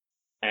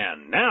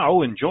And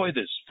now, enjoy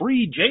this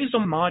free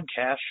Jason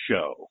Modcast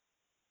show.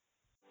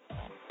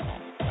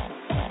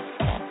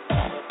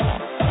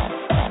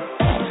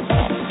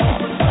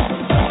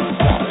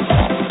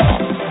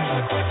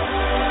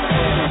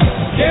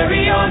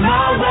 Carry on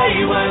my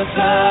wayward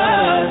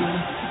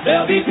son.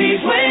 There'll be peace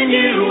when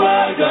you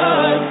are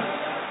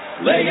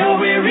gone. Lay your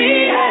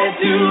weary head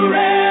to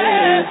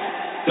rest.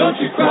 Don't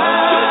you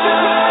cry.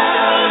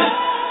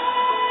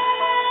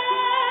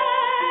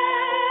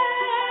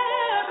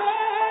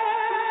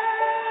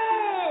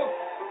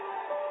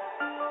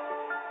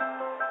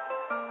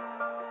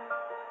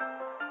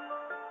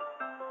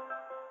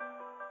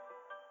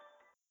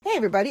 Hey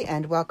everybody,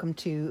 and welcome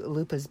to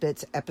Lupa's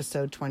Bits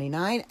episode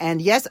 29.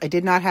 And yes, I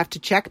did not have to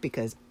check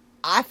because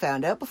I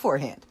found out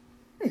beforehand.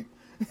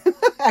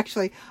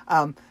 Actually,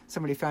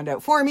 somebody found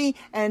out for me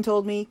and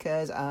told me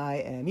because I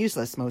am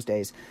useless most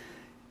days.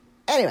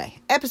 Anyway,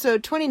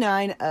 episode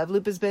 29 of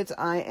Lupa's Bits.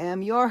 I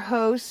am your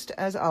host,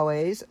 as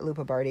always,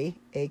 Lupa Barty,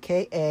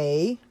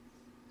 aka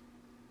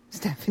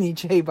Stephanie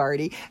J.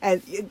 Barty.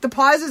 And the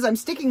pauses, I'm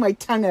sticking my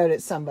tongue out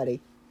at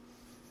somebody.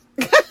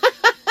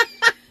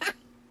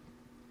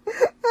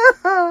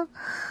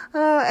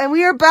 And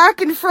we are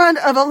back in front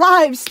of a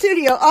live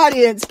studio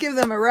audience. Give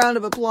them a round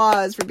of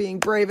applause for being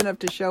brave enough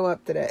to show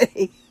up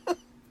today.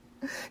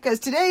 Because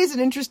today is an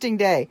interesting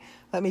day,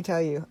 let me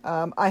tell you.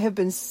 I have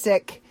been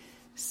sick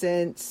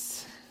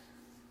since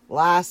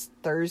last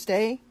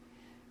Thursday.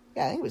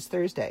 Yeah, I think it was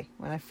Thursday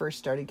when I first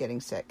started getting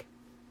sick.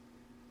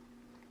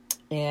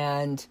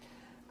 And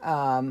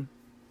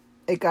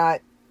it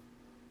got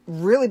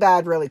really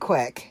bad really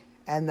quick.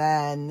 And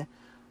then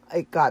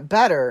it got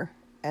better.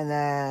 And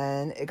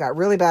then it got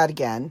really bad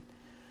again.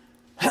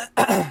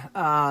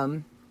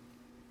 And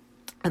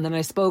then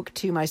I spoke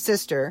to my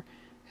sister,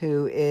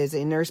 who is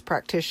a nurse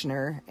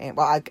practitioner. And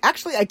well,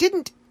 I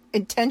didn't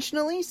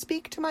intentionally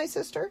speak to my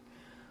sister.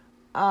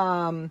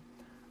 I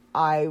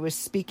was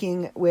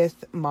speaking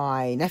with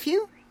my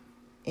nephew,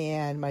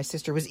 and my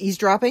sister was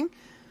eavesdropping.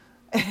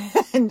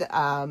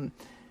 And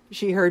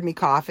she heard me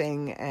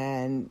coughing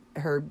and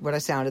heard what I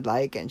sounded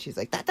like. And she's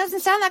like, "That doesn't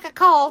sound like a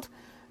cold."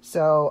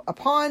 So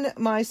upon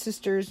my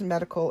sister's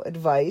medical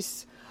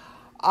advice,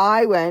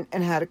 I went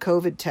and had a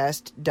COVID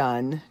test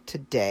done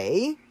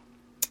today.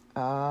 It's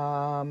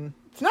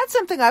not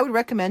something I would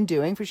recommend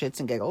doing for shits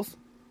and giggles.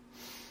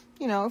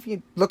 You know, if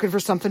you're looking for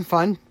something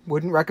fun,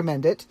 wouldn't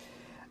recommend it.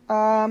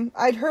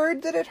 I'd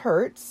heard that it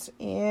hurts,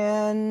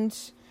 and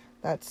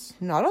that's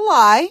not a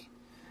lie.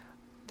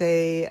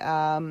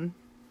 I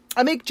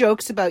make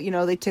jokes about,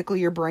 they tickle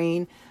your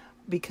brain.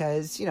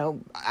 Because,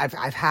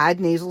 I've had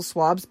nasal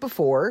swabs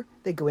before.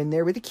 They go in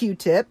there with a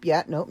Q-tip.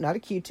 Yeah, nope, not a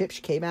Q-tip.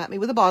 She came at me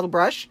with a bottle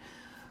brush.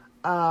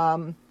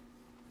 And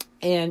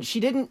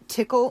she didn't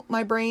tickle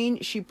my brain.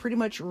 She pretty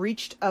much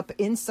reached up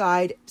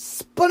inside,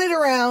 spun it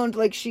around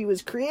like she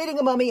was creating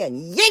a mummy,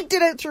 and yanked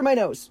it out through my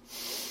nose.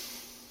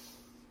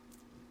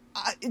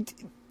 It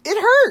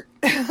hurt.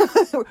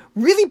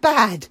 Really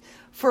bad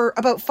for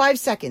about 5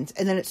 seconds,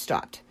 and then it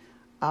stopped.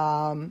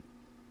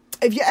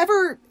 If you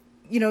ever...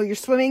 you're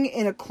swimming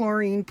in a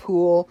chlorine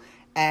pool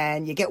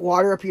and you get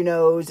water up your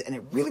nose and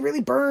it really, really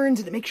burns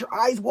and it makes your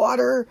eyes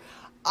water.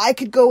 I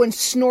could go and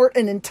snort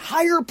an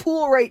entire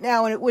pool right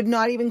now and it would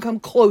not even come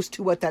close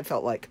to what that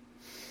felt like.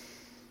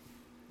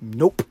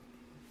 Nope.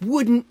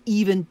 Wouldn't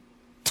even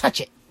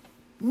touch it.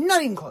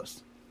 Not even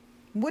close.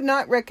 Would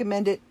not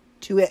recommend it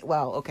to it.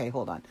 Well, okay,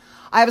 hold on.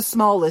 I have a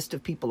small list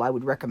of people I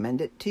would recommend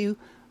it to.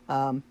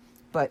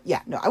 But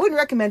yeah, no, I wouldn't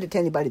recommend it to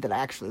anybody that I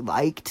actually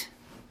liked.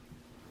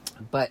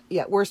 But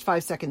yeah, worst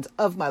 5 seconds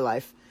of my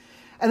life.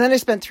 And then I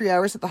spent 3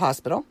 hours at the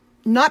hospital.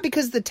 Not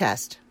because of the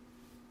test.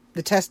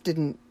 The test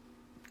didn't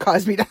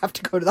cause me to have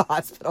to go to the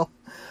hospital.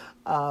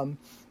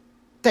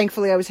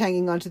 Thankfully, I was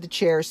hanging onto the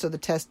chair, so the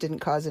test didn't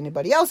cause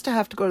anybody else to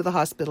have to go to the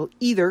hospital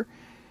either.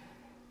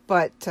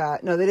 But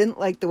no, they didn't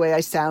like the way I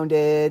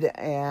sounded.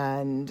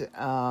 And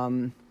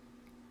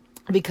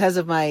because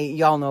of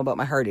y'all know about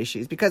my heart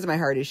issues. Because of my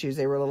heart issues,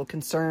 they were a little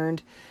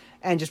concerned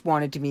and just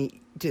wanted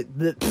me to...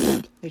 Let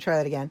me try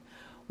that again.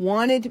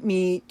 Wanted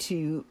me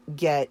to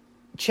get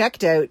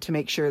checked out to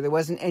make sure there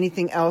wasn't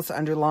anything else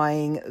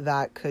underlying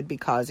that could be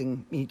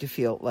causing me to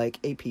feel like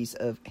a piece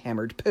of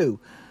hammered poo.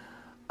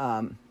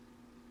 And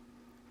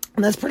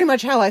that's pretty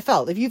much how I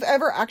felt. If you've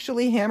ever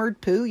actually hammered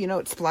poo, it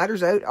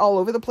splatters out all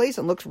over the place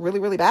and looks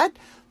really, really bad.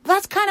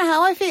 That's kind of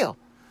how I feel.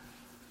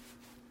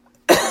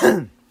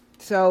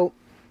 So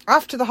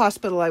off to the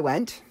hospital I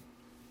went.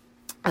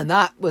 And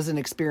that was an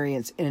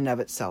experience in and of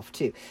itself,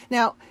 too.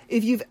 Now,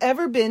 if you've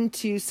ever been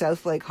to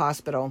South Lake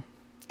Hospital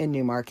in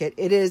Newmarket,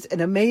 it is an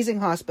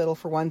amazing hospital,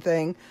 for one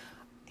thing.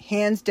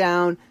 Hands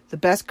down, the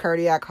best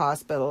cardiac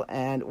hospital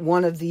and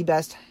one of the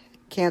best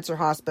cancer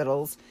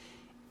hospitals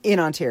in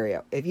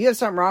Ontario. If you have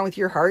something wrong with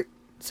your heart,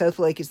 South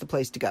Lake is the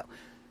place to go.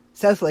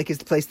 South Lake is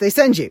the place they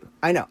send you.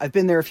 I know, I've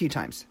been there a few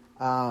times.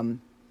 If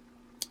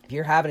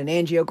you're having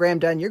an angiogram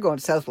done, you're going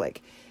to South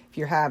Lake. If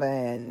you have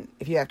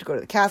to go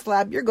to the cath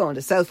lab, you're going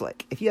to South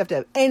Lake. If you have to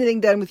have anything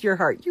done with your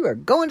heart, you are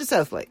going to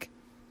South Lake.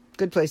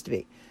 Good place to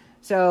be.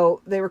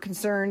 So they were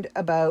concerned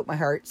about my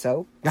heart.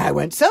 So I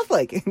went to South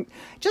Lake.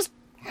 Just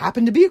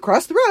happened to be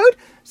across the road.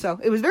 So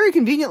it was very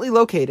conveniently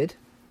located.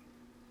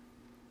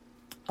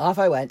 Off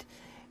I went.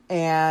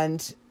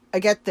 And I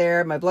get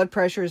there. My blood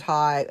pressure is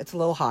high. It's a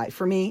little high.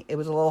 For me, it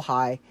was a little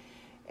high.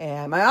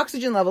 And my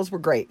oxygen levels were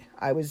great.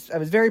 I was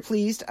very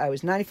pleased. I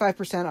was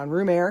 95% on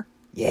room air.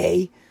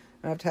 Yay.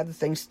 I don't have to have the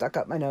thing stuck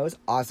up my nose.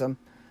 Awesome.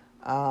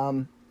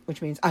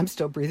 Which means I'm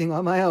still breathing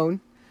on my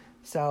own.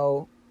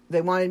 So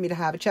they wanted me to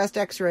have a chest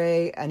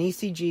x-ray, an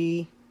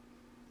ECG.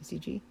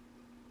 ECG?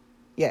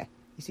 Yeah,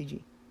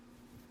 ECG.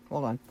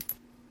 Hold on.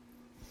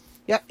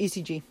 Yep,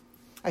 ECG.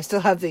 I still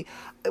have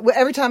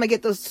every time I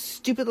get those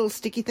stupid little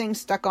sticky things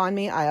stuck on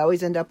me, I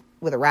always end up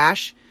with a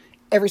rash.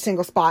 Every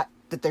single spot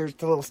that there's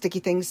the little sticky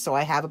things. So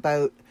I have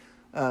about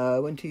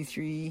 1, 2,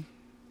 3,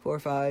 4,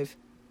 5,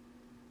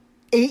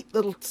 8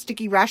 little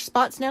sticky rash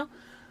spots now.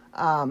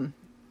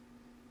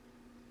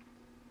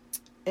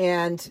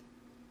 And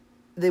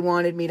they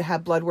wanted me to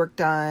have blood work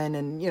done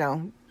and,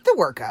 the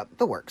workup,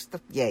 the works,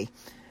 yay.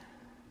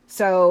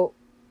 So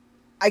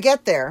I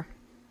get there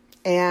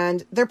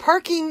and their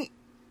parking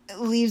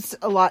leaves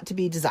a lot to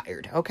be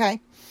desired,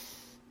 okay?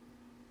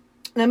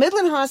 Now,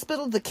 Midland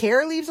Hospital, the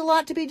care leaves a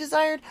lot to be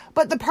desired,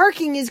 but the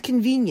parking is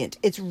convenient.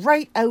 It's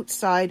right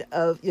outside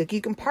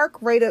you can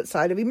park right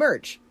outside of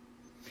Emerge.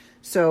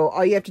 So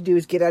all you have to do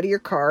is get out of your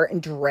car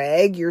and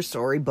drag your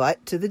sorry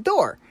butt to the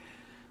door.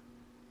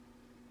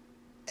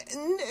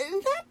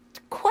 Not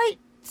quite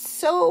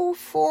so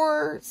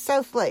for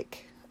South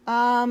Lake.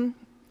 The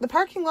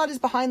parking lot is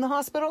behind the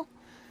hospital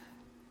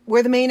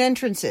where the main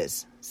entrance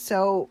is.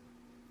 So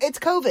it's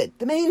COVID.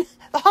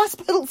 The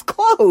hospital's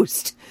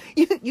closed.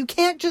 You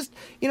can't just,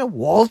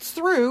 waltz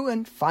through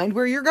and find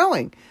where you're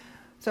going.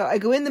 So I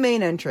go in the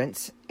main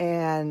entrance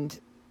and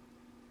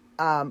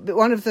but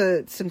one of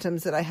the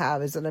symptoms that I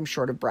have is that I'm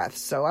short of breath.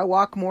 So I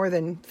walk more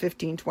than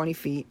 15, 20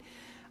 feet.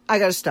 I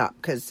got to stop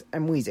because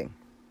I'm wheezing.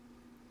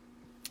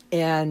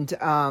 And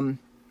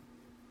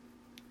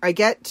I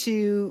get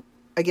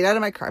out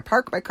of my car. I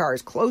park my car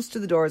as close to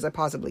the door as I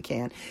possibly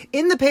can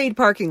in the paid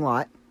parking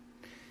lot.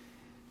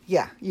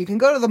 Yeah, you can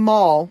go to the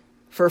mall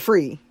for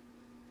free,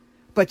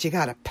 but you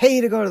got to pay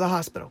to go to the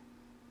hospital.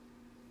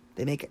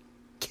 They make a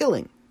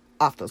killing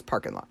off those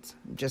parking lots.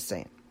 I'm just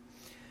saying.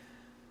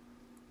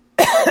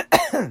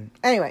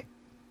 Anyway,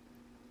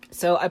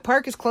 so I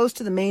park as close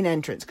to the main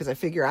entrance because I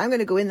figure I'm going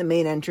to go in the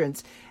main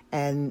entrance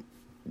and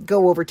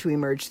go over to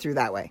Emerge through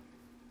that way.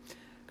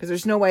 Because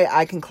there's no way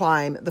I can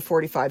climb the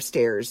 45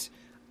 stairs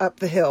up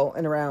the hill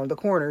and around the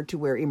corner to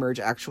where Emerge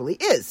actually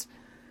is.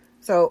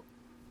 So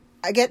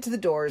I get to the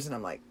doors and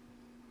I'm like,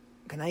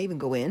 can I even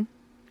go in?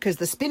 Because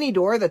the spinny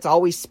door that's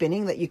always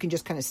spinning that you can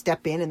just kind of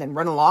step in and then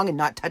run along and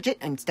not touch it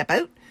and step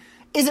out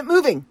isn't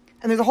moving.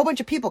 And there's a whole bunch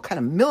of people kind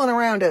of milling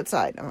around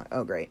outside. I'm like,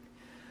 oh, great.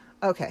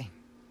 Okay.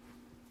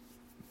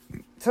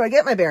 So I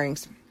get my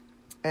bearings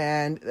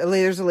and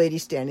there's a lady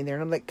standing there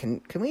and I'm like,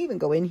 can we even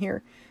go in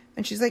here?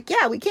 And she's like,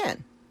 yeah, we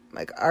can. I'm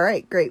like, all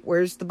right, great.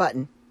 Where's the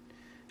button?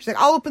 She's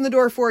like, I'll open the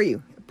door for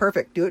you.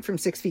 Perfect. Do it from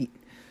 6 feet.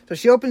 So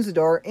she opens the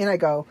door, in I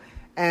go,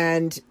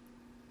 and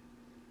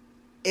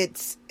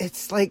it's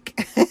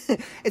like,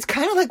 it's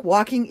kind of like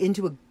walking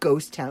into a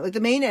ghost town. Like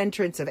the main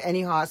entrance of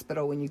any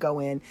hospital when you go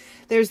in,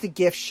 there's the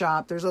gift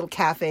shop, there's little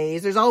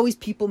cafes, there's always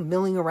people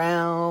milling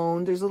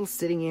around, there's little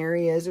sitting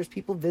areas, there's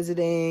people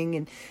visiting,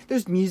 and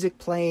there's music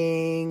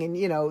playing,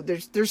 and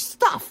there's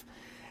stuff.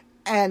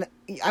 And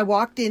I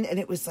walked in and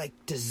it was like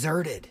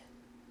deserted.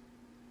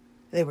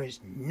 There was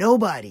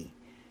nobody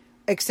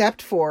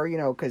except for,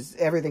 because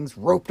everything's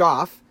roped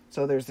off.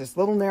 So there's this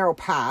little narrow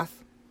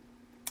path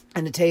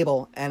and a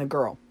table and a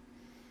girl.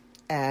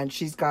 And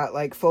she's got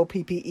like full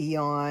PPE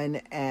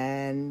on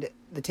and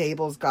the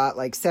table's got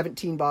like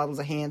 17 bottles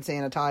of hand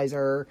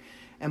sanitizer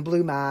and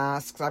blue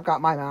masks. I've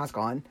got my mask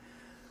on.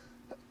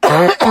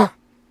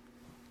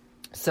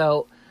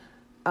 So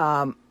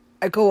I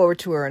go over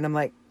to her and I'm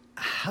like,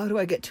 how do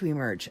I get to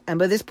Emerge? And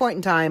by this point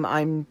in time,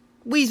 I'm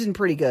wheezing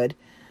pretty good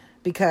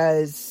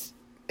because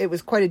it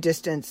was quite a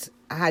distance.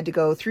 I had to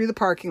go through the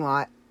parking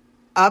lot,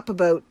 up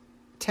about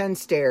 10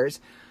 stairs,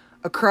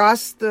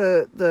 across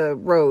the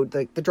road,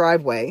 like the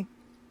driveway,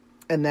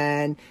 and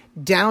then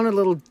down a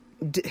little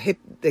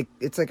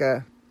it's like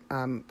a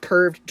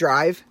curved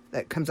drive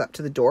that comes up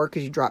to the door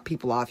because you drop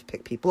people off, you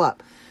pick people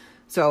up.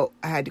 So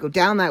I had to go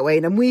down that way,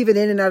 and I'm weaving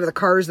in and out of the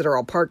cars that are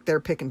all parked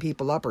there, picking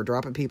people up or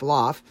dropping people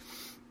off,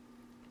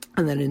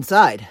 and then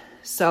inside.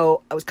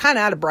 So I was kind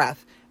of out of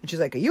breath, and she's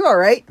like, are you all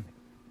right?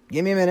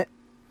 Give me a minute.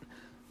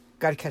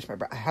 Got to catch my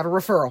breath. I have a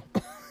referral.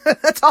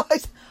 That's all I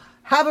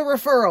have, a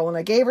referral. And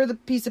I gave her the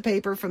piece of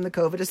paper from the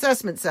COVID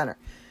assessment center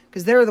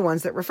because they're the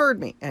ones that referred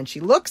me. And she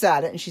looks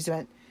at it and she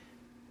went,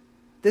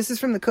 this is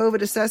from the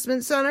COVID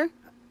assessment center?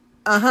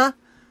 Uh-huh.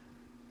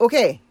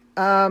 Okay.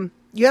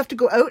 You have to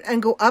go out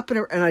and go up.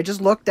 And I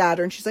just looked at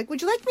her and she's like,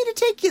 would you like me to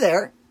take you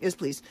there? Yes,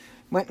 please.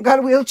 Went and got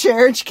a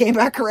wheelchair and she came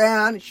back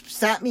around and she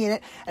sat me in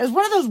it. And it was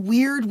one of those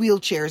weird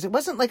wheelchairs. It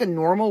wasn't like a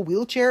normal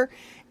wheelchair.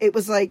 It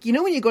was like,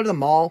 when you go to the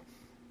mall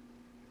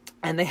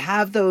And they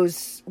have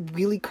those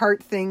wheelie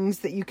cart things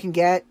that you can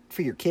get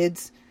for your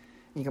kids.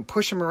 You can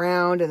push them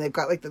around, and they've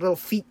got like the little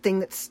feet thing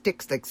that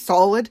sticks like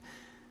solid.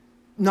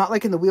 Not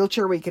like in the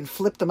wheelchair where you can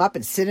flip them up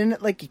and sit in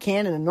it like you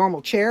can in a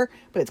normal chair,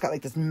 but it's got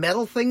like this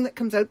metal thing that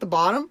comes out the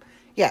bottom.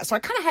 Yeah, so I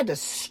kind of had to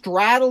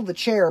straddle the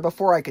chair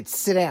before I could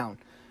sit down.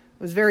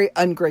 It was very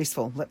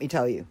ungraceful, let me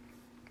tell you.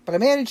 But I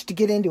managed to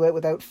get into it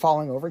without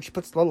falling over, and she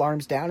puts the little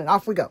arms down, and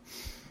off we go.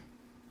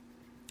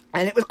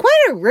 And it was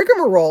quite a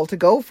rigmarole to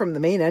go from the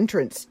main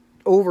entrance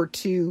over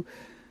to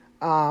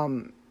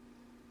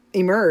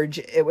Emerge.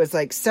 It was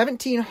like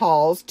 17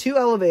 halls, 2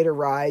 elevator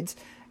rides,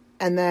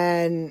 and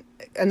then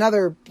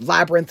another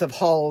labyrinth of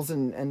halls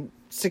and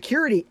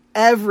security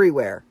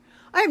everywhere.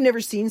 I have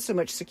never seen so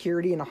much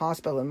security in a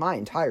hospital in my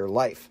entire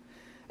life.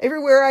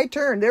 Everywhere I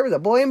turned, there was a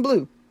boy in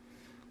blue.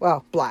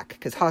 Well, black,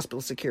 because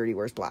hospital security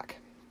wears black.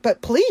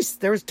 But police,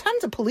 there was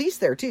tons of police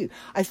there too.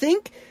 I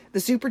think the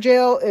super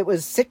jail, it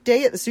was sick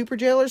day at the super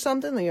jail or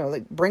something, you know,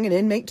 like bring an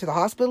inmate to the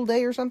hospital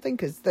day or something,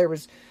 because there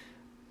was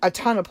a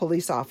ton of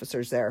police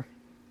officers there.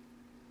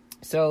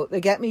 So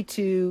they get me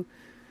to,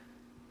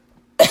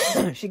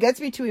 she gets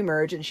me to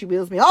Emerge, and she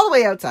wheels me all the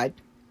way outside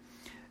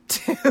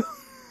to,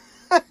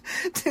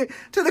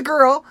 to the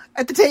girl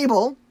at the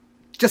table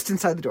just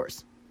inside the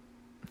doors.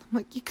 I'm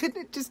like, you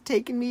couldn't have just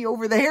taken me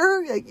over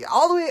there? Like,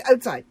 all the way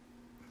outside.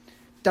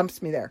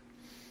 Dumps me there.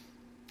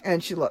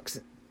 And she looks.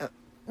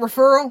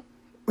 Referral?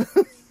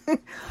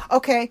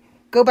 Okay,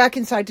 go back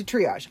inside to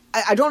triage.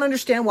 I don't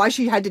understand why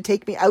she had to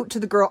take me out to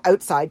the girl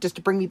outside just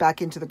to bring me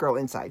back into the girl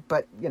inside.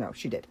 But, you know,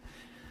 she did.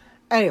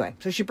 Anyway,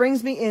 so she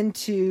brings me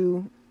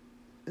into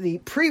the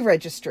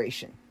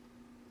pre-registration.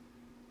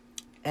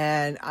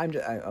 And I'm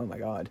just, oh my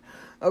God.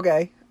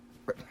 Okay.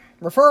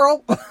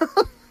 Referral?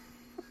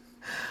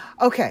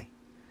 Okay.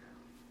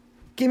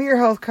 Give me your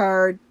health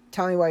card.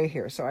 Tell me why you're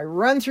here. So I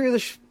run through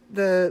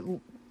the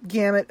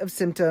gamut of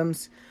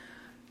symptoms,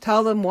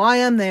 tell them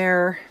why I'm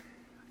there.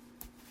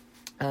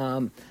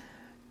 And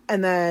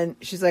then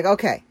she's like,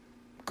 okay,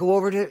 go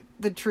over to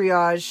the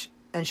triage,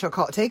 and she'll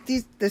take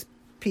this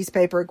piece of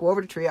paper, go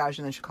over to triage,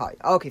 and then she'll call you.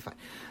 Okay, fine.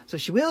 So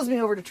she wheels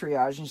me over to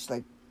triage, and she's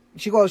like,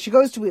 she goes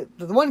to,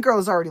 the one girl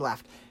has already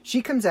left.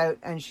 She comes out,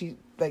 and she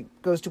like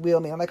goes to wheel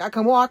me. I'm like, I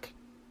can walk.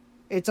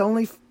 It's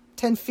only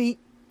 10 feet.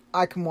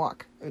 I can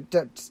walk.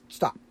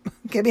 Stop.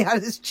 Get me out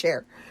of this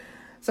chair.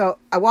 So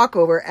I walk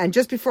over, and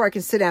just before I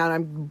can sit down,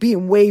 I'm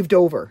being waved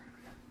over.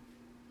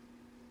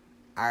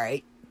 All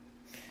right.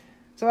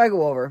 So I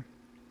go over,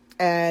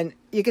 and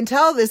you can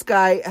tell this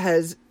guy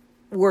has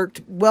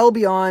worked well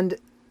beyond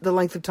the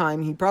length of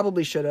time he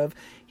probably should have.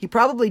 He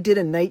probably did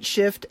a night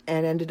shift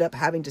and ended up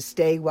having to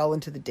stay well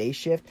into the day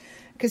shift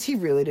because he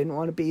really didn't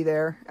want to be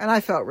there. And I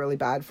felt really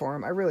bad for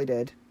him. I really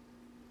did.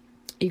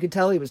 You could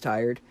tell he was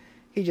tired.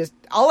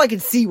 All I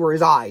could see were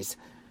his eyes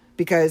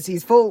because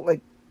he's full,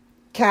 like,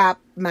 cap,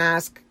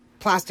 mask,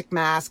 plastic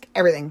mask,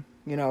 everything,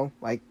 you know,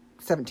 like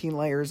 17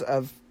 layers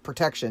of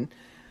protection.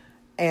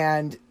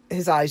 And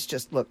his eyes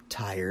just looked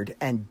tired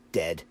and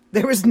dead.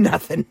 There was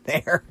nothing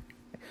there.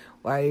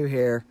 Why are you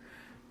here?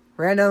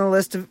 Ran down the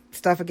list of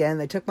stuff again.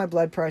 They took my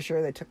blood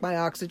pressure. They took my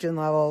oxygen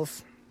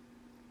levels.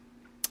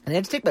 And they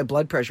had to take my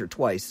blood pressure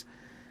twice.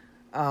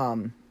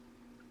 And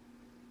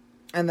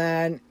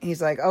then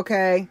he's like,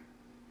 okay,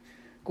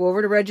 go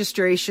over to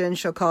registration.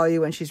 She'll call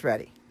you when she's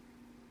ready.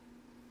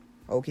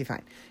 Okay,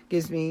 fine.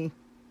 Gives me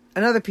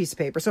another piece of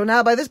paper. So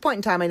now by this point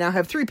in time, I now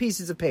have 3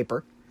 pieces of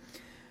paper.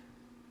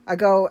 I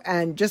go,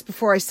 and just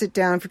before I sit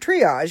down for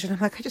triage, and I'm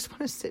like, I just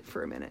want to sit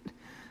for a minute.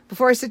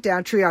 Before I sit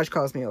down, triage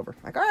calls me over.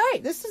 Like, all right,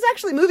 this is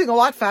actually moving a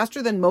lot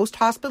faster than most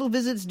hospital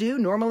visits do.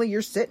 Normally,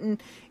 you're sitting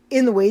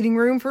in the waiting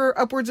room for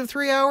upwards of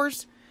 3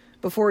 hours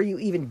before you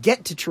even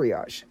get to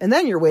triage. And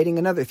then you're waiting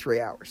another 3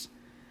 hours.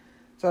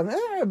 So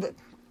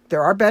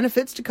there are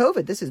benefits to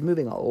COVID. This is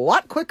moving a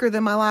lot quicker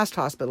than my last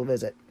hospital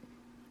visit.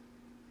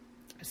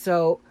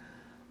 So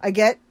I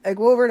go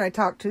over and I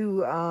talk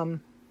to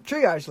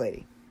triage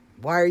lady.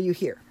 Why are you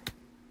here?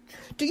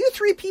 Do you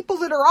 3 people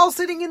that are all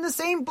sitting in the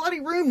same bloody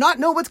room not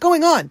know what's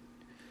going on?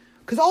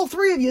 Because all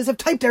 3 of you have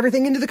typed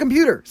everything into the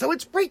computer. So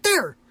it's right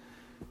there.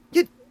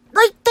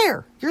 Right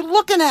there. You're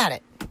looking at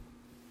it.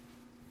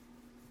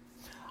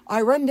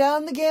 I run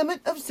down the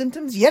gamut of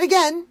symptoms yet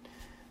again.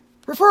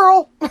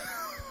 Referral.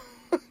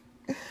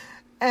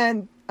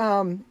 And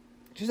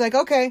she's like,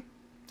 okay.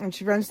 And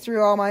she runs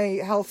through all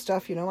my health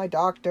stuff. You know, my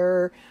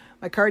doctor,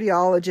 my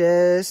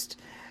cardiologist.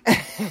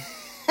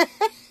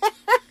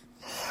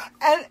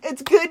 And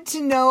it's good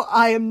to know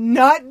I am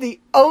not the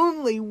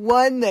only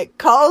one that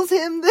calls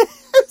him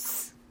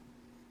this.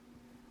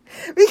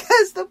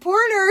 Because the poor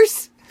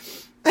nurse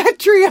at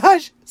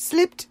triage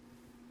slipped.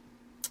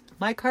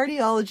 My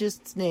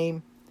cardiologist's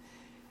name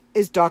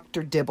is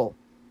Dr. Dibble.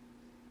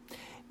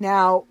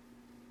 Now,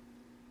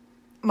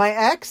 my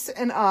ex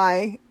and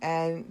I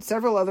and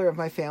several other of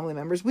my family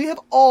members, we have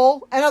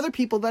all, and other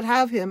people that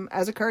have him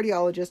as a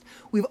cardiologist,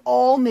 we've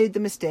all made the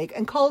mistake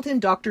and called him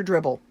Dr.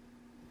 Dribble.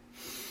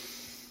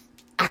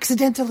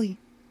 Accidentally.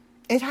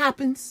 It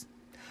happens.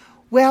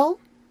 Well,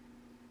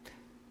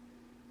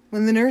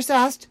 when the nurse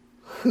asked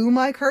who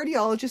my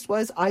cardiologist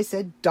was, I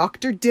said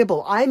Dr.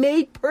 Dibble. I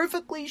made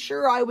perfectly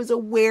sure I was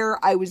aware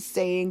I was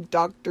saying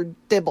Dr.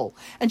 Dibble.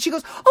 And she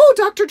goes, oh,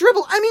 Dr.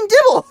 Dribble, I mean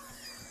Dibble.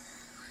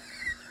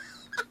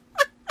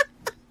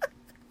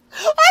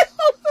 I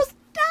almost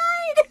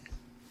died.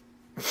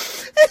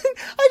 And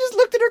I just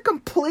looked at her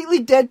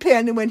completely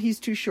deadpan and went, he's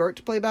too short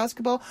to play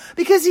basketball,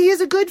 because he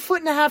is a good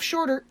 1.5 feet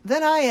shorter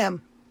than I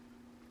am.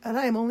 And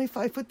I am only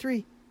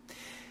 5'3".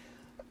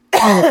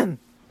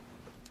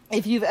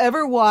 If you've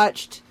ever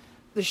watched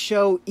the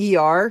show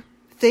ER,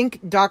 think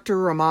Dr.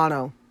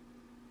 Romano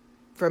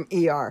from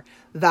ER.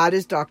 That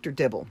is Dr.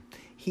 Dibble.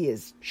 He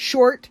is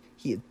short,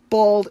 he is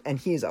bald, and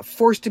he is a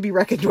force to be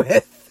reckoned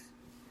with.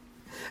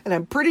 And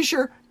I'm pretty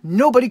sure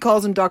nobody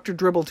calls him Dr.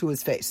 Dribble to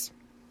his face.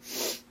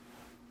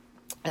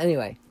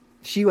 Anyway,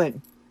 she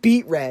went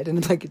beet red,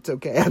 and I'm like, it's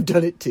okay, I've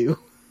done it too.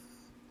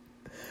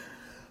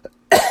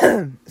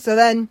 So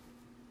then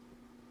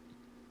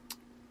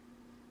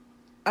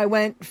I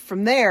went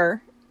from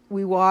there.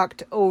 We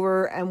walked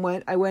over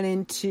and I went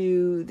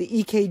into the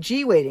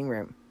EKG waiting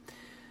room.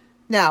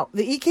 Now,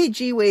 the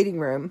EKG waiting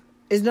room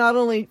is not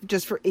only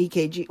just for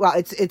EKG. Well,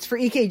 it's for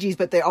EKGs,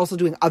 but they're also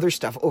doing other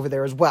stuff over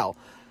there as well.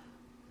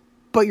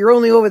 But you're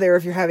only over there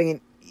if you're having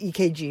an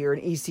EKG or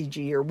an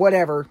ECG or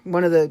whatever.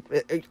 One of the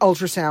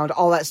ultrasound,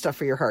 all that stuff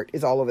for your heart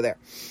is all over there.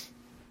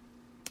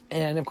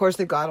 And of course,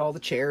 they've got all the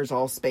chairs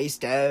all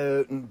spaced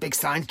out and big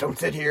signs, don't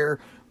sit here.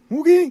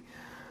 Okay.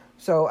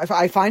 So if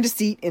I find a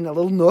seat in a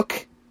little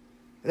nook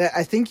that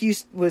I think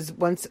was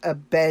once a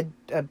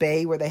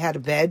bay where they had a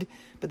bed,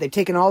 but they've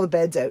taken all the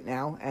beds out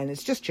now, and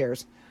it's just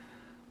chairs.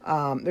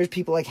 There's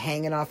people like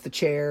hanging off the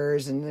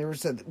chairs, and there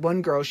was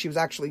one girl, she was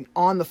actually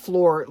on the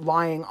floor,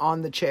 lying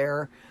on the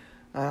chair.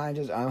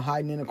 I'm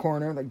hiding in a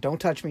corner, like, don't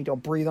touch me,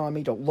 don't breathe on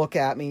me, don't look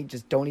at me,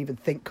 just don't even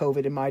think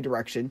COVID in my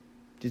direction.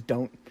 Just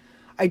don't.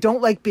 I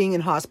don't like being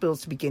in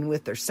hospitals to begin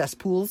with. They're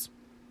cesspools.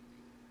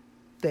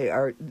 They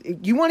are.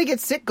 You want to get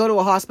sick, go to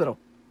a hospital.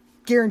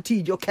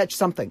 Guaranteed you'll catch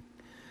something.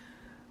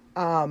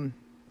 At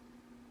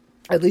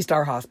least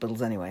our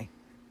hospitals anyway.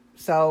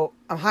 So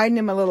I'm hiding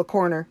in my little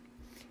corner,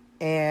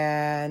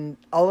 and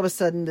all of a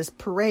sudden this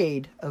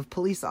parade of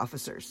police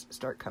officers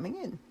start coming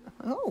in.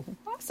 Oh,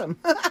 awesome.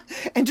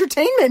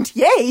 Entertainment.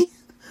 Yay.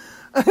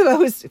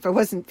 If I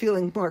wasn't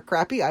feeling more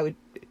crappy, I would,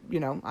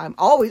 I'm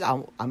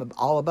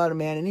all about a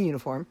man in a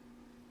uniform.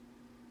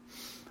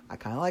 I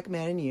kind of like a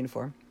man in a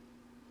uniform.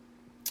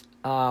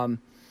 So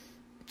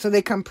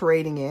they come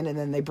parading in, and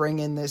then they bring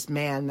in this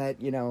man that,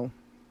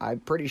 I'm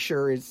pretty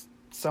sure is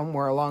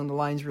somewhere along the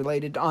lines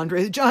related to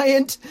Andre the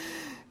Giant,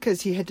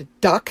 because he had to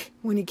duck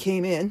when he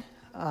came in.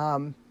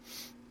 Hang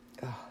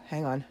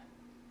on.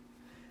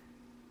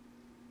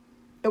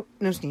 Nope,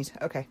 no sneeze.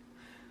 Okay.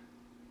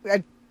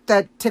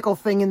 That tickle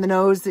thing in the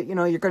nose that, you're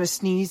going to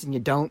sneeze and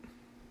you don't.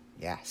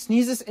 Yeah,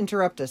 sneezes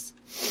interrupt us.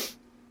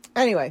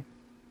 Anyway.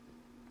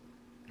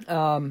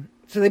 So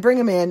they bring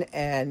him in,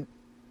 and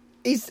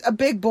he's a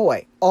big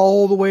boy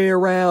all the way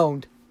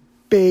around.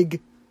 Big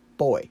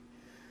boy.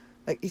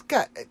 Like, he's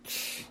got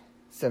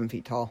 7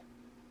 feet tall.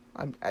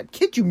 I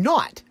kid you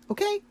not,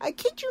 okay? I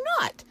kid you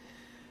not.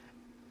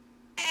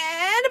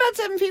 And about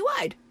 7 feet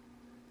wide.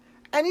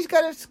 And he's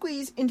got to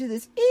squeeze into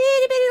this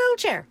itty bitty little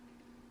chair.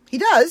 He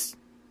does.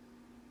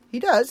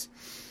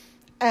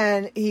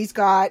 And he's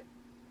got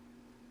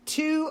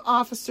 2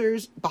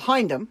 officers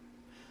behind him,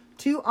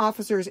 2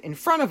 officers in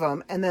front of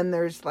him, and then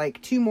there's like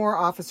 2 more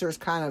officers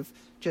kind of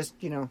just,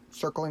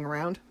 circling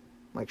around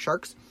like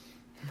sharks.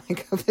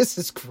 Like, oh, this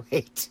is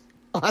great.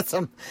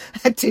 Awesome.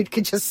 That dude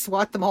could just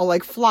swat them all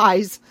like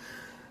flies.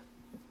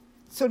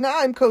 So now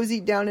I'm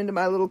cozied down into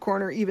my little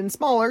corner even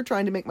smaller,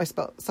 trying to make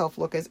myself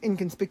look as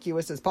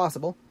inconspicuous as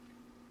possible.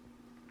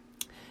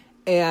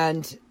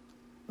 And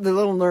the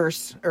little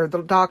nurse, or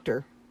the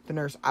doctor, the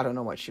nurse, I don't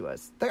know what she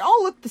was. They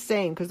all look the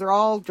same because they're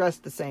all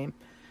dressed the same.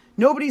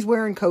 Nobody's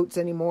wearing coats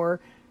anymore.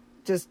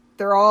 Just,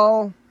 they're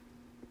all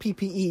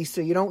PPE,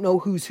 so you don't know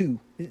who's who.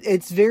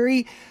 It's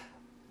very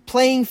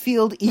playing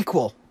field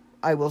equal,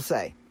 I will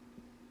say.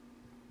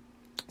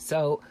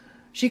 So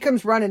she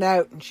comes running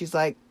out, and she's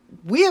like,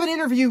 we have an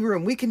interview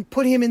room. We can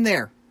put him in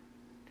there.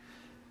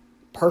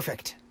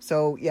 Perfect.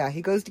 So, yeah,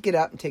 he goes to get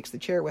up and takes the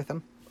chair with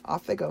him.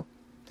 Off they go.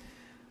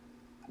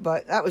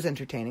 But that was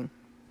entertaining.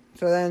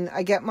 So then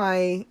I get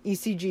my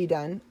ECG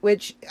done,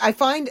 which I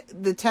find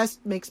the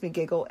test makes me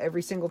giggle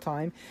every single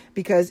time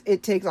because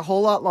it takes a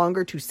whole lot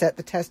longer to set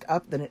the test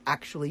up than it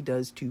actually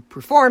does to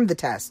perform the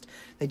test.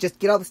 They just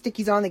get all the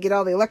stickies on, they get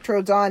all the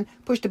electrodes on,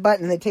 push the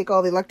button, and they take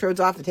all the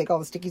electrodes off, they take all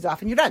the stickies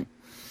off, and you're done.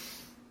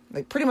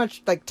 Like, pretty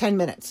much like 10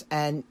 minutes.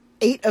 And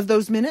 8 of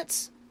those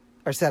minutes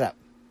are set up.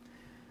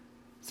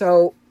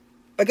 So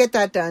I get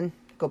that done,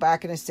 go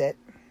back and I sit.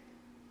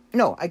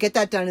 No, I get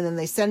that done, and then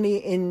they send me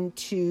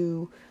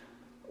into...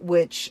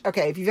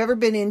 if you've ever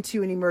been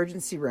into an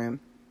emergency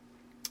room,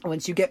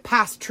 once you get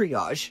past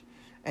triage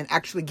and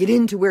actually get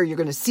into where you're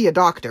going to see a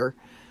doctor,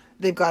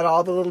 they've got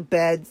all the little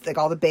beds, like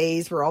all the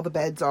bays where all the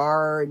beds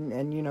are,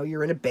 and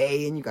you're in a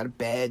bay and you got a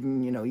bed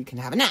and, you can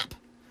have a nap.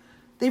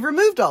 They've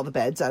removed all the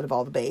beds out of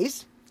all the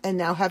bays, and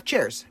now have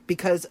chairs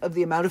because of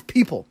the amount of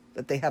people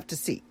that they have to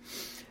see.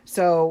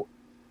 So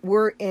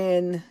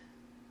I'm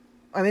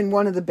in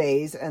one of the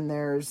bays, and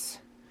there's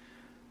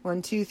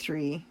 1, 2,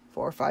 3,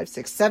 4, 5,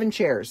 6, 7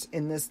 chairs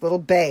in this little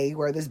bay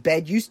where this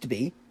bed used to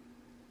be.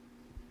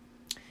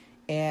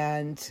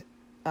 And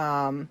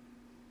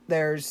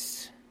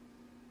there's,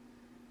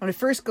 when I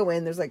first go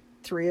in, there's like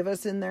 3 of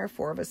us in there,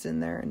 4 of us in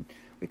there, and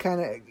we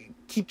kind of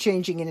keep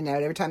changing in and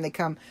out. Every time they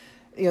come,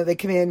 they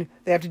come in,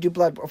 they have to do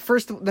blood.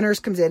 First, the nurse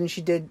comes in and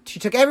she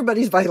took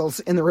everybody's vitals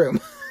in the room.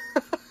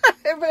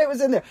 Everybody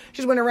was in there. She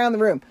just went around the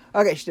room.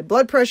 Okay, she did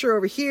blood pressure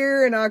over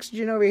here and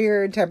oxygen over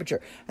here and temperature.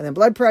 And then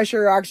blood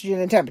pressure, oxygen,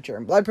 and temperature.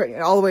 And blood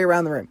pressure all the way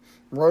around the room.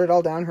 Wrote it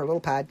all down, her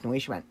little pad, and away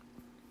she went.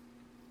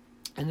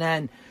 And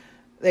then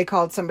they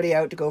called somebody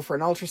out to go for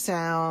an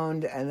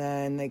ultrasound. And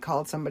then they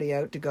called somebody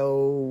out to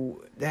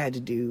go, they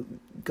had to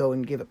go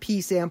and give a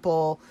pee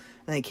sample.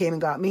 And they came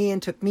and got me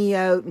and took me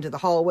out into the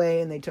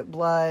hallway, and they took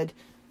blood.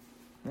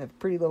 I have a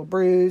pretty little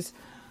bruise.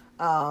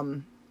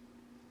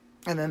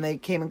 And then they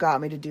came and got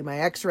me to do my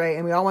x-ray,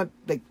 and we all went,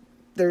 like,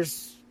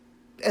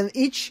 and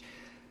each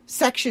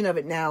section of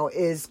it now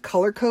is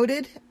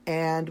color-coded,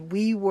 and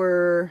what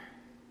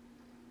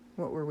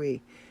were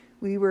we?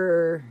 We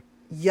were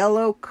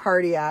yellow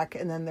cardiac,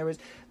 and then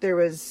there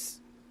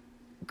was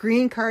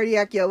green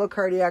cardiac, yellow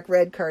cardiac,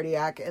 red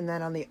cardiac, and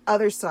then on the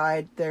other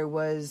side, there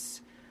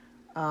was,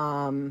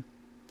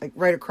 like,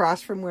 right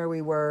across from where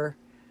we were,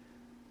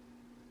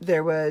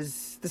 there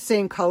was the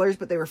same colors,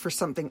 but they were for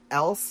something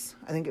else.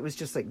 I think it was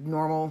just like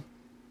normal,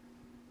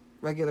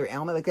 regular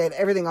ailment. Like they had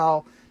everything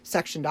all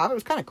sectioned off. It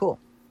was kind of cool.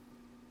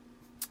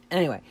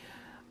 Anyway,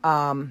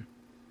 and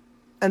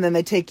then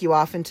they take you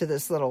off into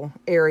this little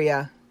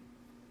area,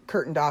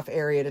 curtained off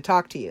area to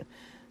talk to you.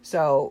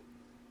 So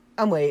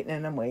I'm waiting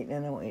and I'm waiting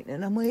and I'm waiting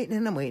and I'm waiting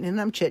and I'm waiting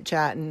and I'm chit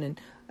chatting and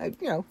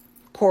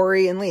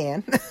Corey and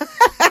Leanne.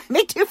 I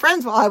made 2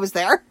 friends while I was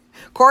there.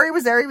 Corey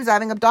was there. He was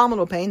having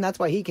abdominal pain. That's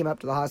why he came up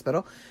to the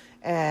hospital.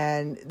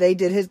 And they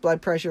did his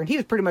blood pressure. And he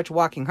was pretty much a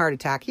walking heart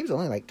attack. He was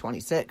only like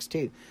 26,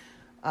 too.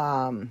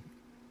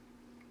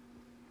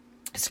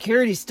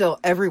 Security's still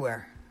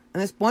everywhere.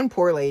 And this one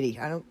poor lady,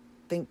 I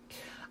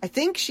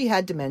think she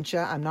had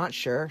dementia. I'm not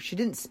sure. She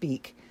didn't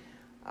speak.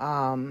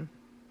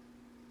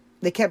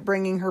 They kept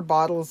bringing her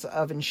bottles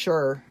of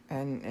Ensure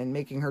and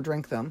making her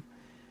drink them.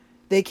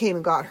 They came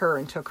and got her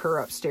and took her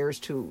upstairs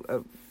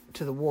to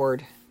the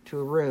ward, to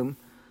a room.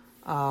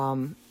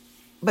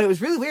 But it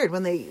was really weird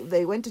when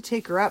they went to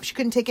take her up. She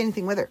couldn't take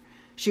anything with her.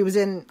 She was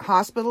in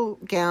hospital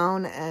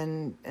gown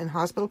and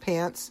hospital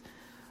pants.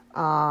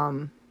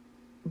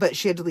 But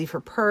she had to leave her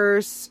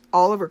purse,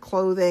 all of her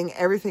clothing,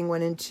 everything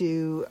went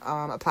into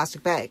a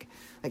plastic bag.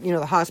 Like,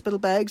 the hospital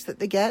bags that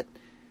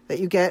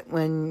you get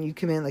when you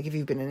come in. Like if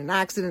you've been in an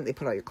accident, they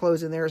put all your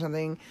clothes in there or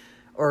something.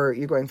 Or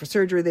you're going for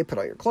surgery, they put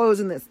all your clothes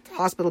in this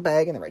hospital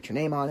bag and they write your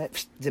name on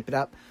it, zip it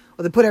up.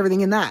 Well, they put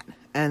everything in that.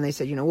 And they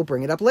said, we'll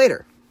bring it up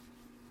later.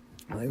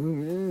 I'm like,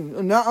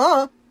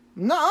 nuh-uh,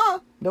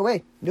 no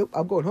way. Nope,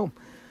 I'm going home.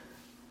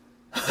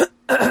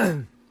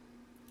 And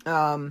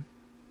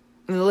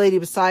the lady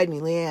beside me,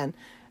 Leanne,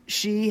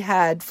 she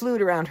had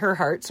fluid around her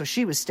heart, so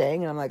she was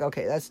staying. And I'm like,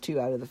 okay, that's 2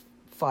 out of the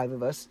 5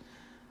 of us.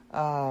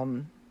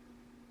 The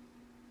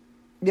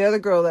other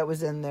girl that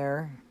was in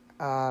there,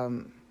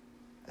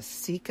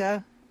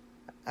 Sika,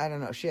 I don't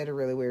know, she had a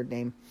really weird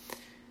name.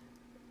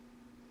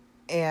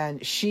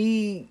 And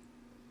she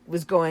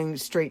was going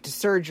straight to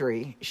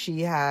surgery.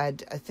 She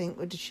had, I think,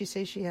 what did she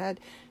say she had?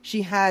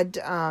 She had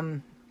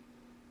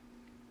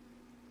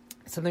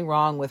something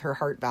wrong with her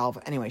heart valve.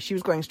 Anyway, she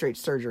was going straight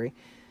to surgery.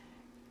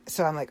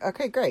 So I'm like,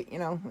 okay, great.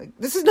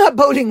 This is not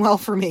boding well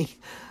for me.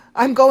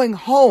 I'm going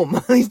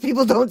home. These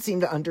people don't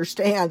seem to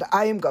understand.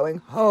 I am going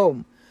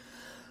home.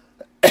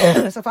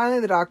 So finally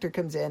the doctor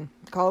comes in,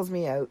 calls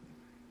me out.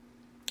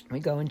 We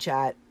go and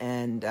chat.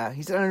 And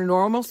he said under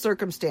normal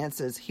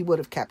circumstances, he would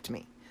have kept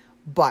me.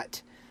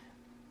 But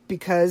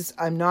because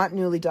I'm not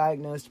newly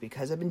diagnosed,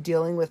 because I've been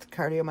dealing with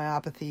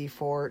cardiomyopathy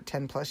for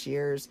 10 plus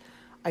years,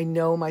 I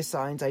know my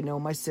signs, I know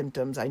my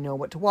symptoms, I know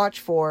what to watch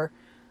for.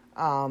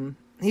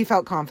 He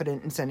felt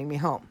confident in sending me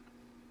home.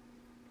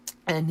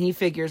 And he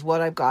figures what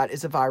I've got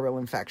is a viral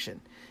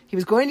infection. He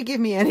was going to give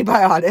me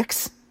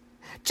antibiotics,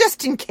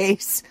 just in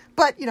case.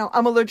 But,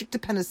 I'm allergic to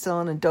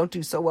penicillin and don't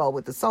do so well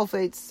with the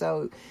sulfates.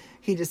 So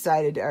he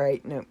decided, all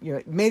right, no,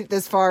 made it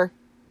this far,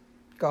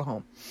 go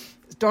home.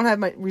 Don't have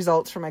my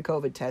results for my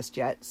COVID test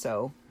yet,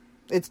 so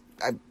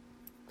I'm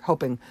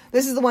hoping.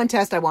 This is the one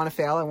test I want to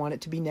fail. I want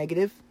it to be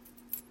negative.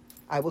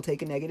 I will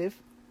take a negative.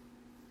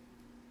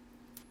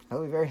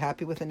 I'll be very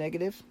happy with a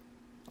negative.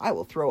 I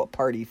will throw a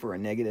party for a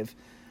negative.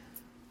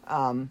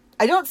 I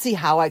don't see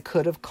how I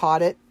could have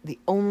caught it. The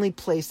only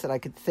place that I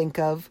could think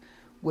of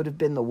would have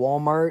been the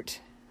Walmart.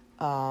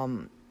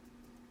 When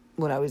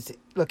I was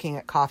looking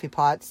at coffee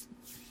pots,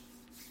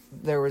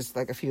 there was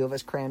like a few of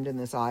us crammed in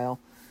this aisle.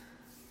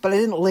 But I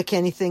didn't lick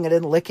anything. I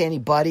didn't lick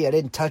anybody. I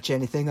didn't touch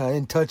anything. I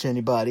didn't touch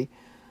anybody.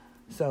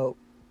 So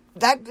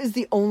that is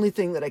the only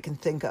thing that I can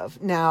think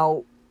of.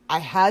 Now, I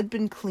had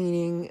been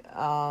cleaning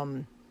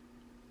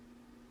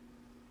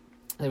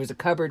There was a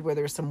cupboard where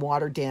there was some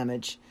water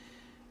damage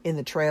in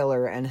the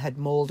trailer and had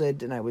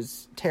molded, and I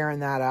was tearing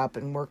that up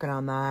and working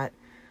on that,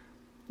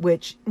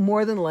 which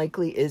more than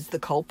likely is the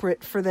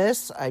culprit for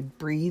this. I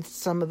breathed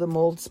some of the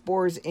mold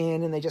spores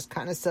in, and they just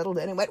kind of settled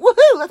in and went,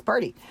 woohoo, let's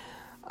party.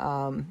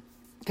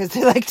 Because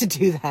they like to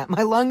do that.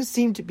 My lungs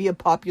seem to be a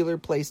popular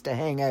place to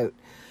hang out.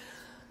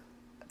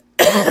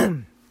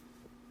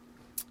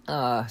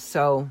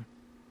 So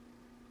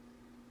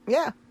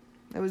yeah,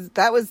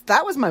 that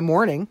was my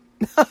morning.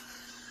 That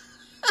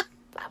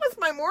was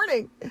my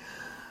morning.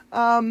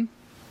 I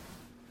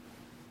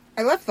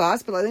left the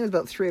hospital, I think it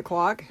was about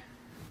 3:00.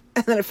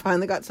 And then I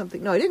finally got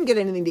something. No, I didn't get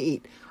anything to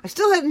eat. I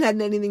still hadn't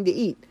had anything to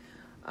eat.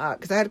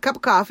 Because I had a cup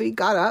of coffee,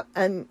 got up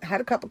and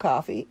had a cup of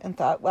coffee and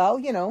thought, well,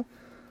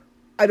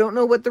 I don't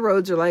know what the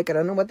roads are like. I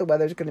don't know what the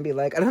weather's going to be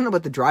like. I don't know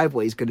what the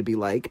driveway is going to be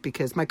like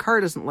because my car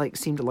doesn't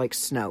seem to like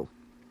snow.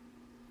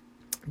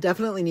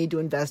 Definitely need to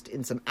invest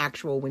in some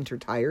actual winter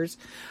tires.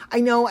 I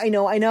know. I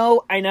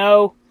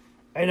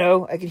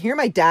can hear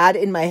my dad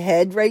in my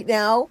head right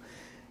now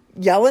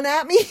yelling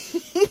at me.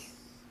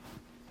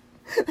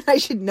 I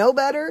should know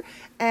better.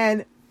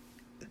 And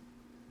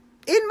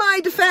in my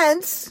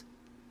defense,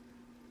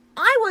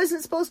 I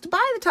wasn't supposed to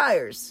buy the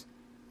tires.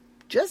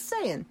 Just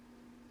saying.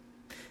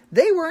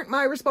 They weren't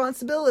my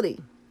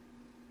responsibility.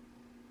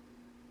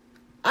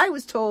 I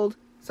was told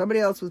somebody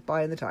else was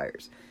buying the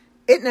tires.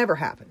 It never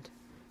happened.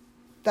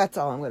 That's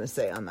all I'm going to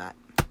say on that.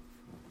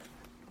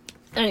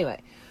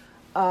 Anyway,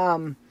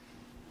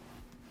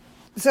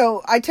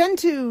 so I tend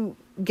to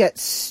get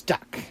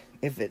stuck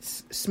if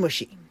it's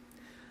smushy.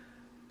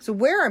 So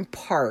where I'm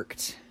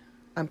parked,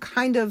 I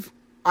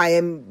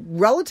am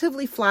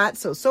relatively flat,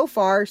 so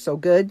far, so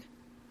good.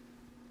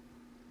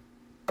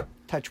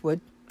 Touch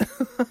wood.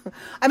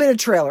 I'm in a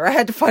trailer. I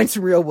had to find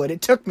some real wood.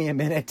 It took me a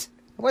minute.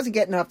 I wasn't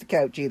getting off the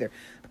couch either.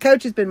 The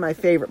couch has been my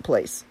favorite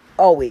place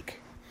all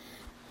week.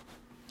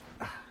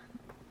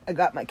 I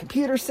got my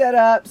computer set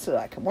up so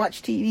I can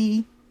watch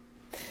TV.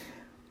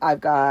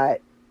 I've got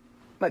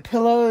my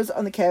pillows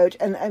on the couch.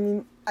 And I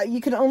mean,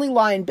 you can only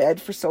lie in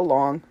bed for so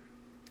long.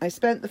 I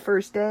spent the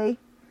first day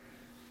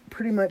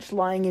pretty much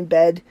lying in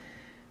bed,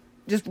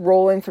 just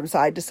rolling from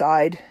side to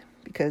side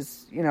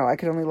because, I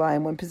could only lie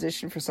in one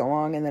position for so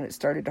long and then it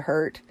started to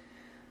hurt.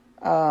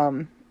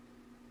 I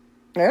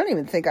don't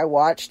even think I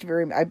watched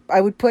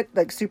I would put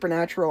like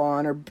Supernatural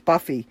on or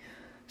Buffy.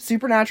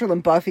 Supernatural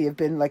and Buffy have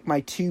been like my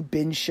two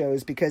binge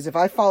shows because if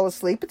I fall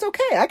asleep, it's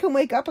okay. I can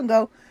wake up and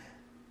go,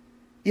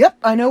 yep,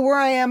 I know where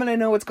I am and I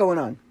know what's going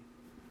on.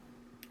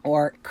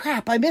 Or,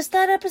 crap, I missed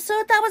that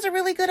episode. That was a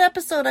really good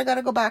episode. I got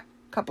to go back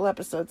a couple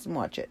episodes and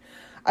watch it.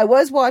 I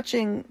was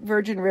watching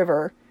Virgin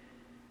River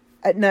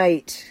at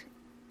night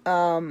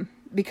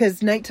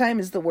because nighttime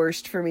is the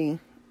worst for me.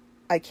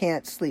 I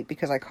can't sleep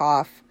because I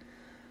cough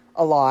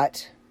a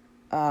lot.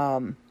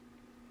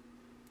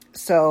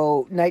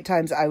 So night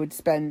times I would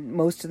spend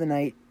most of the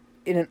night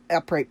in an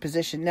upright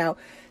position. Now,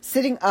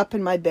 sitting up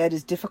in my bed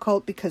is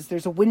difficult because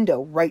there's a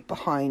window right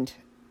behind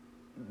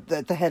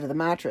the head of the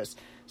mattress.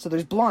 So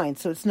there's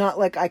blinds. So it's not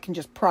like I can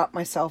just prop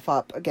myself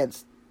up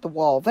against the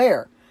wall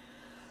there.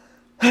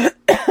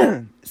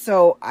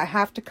 So I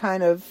have to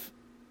kind of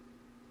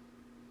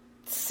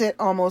sit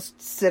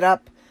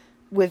up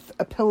with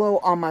a pillow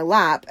on my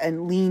lap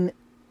and lean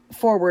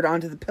forward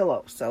onto the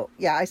pillow. So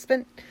yeah, I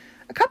spent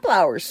a couple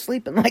hours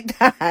sleeping like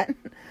that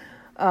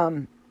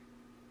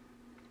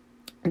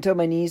until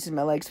my knees and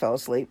my legs fell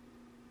asleep.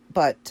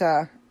 But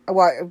I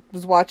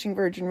was watching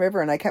Virgin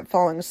River and I kept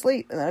falling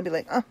asleep. And then I'd be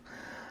like, oh,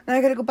 now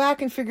I got to go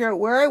back and figure out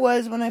where I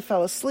was when I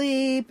fell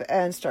asleep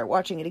and start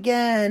watching it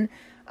again.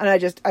 And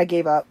I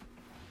gave up.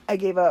 I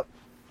gave up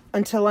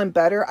until I'm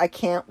better. I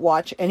can't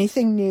watch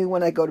anything new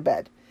when I go to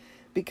bed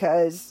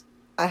because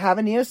I have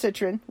a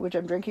Neocitrin, which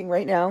I'm drinking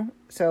right now.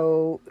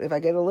 So if I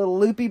get a little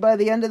loopy by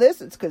the end of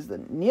this, it's because the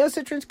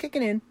Neocitrin's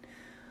kicking in.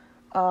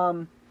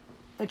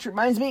 Which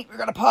reminds me, we're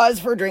going to pause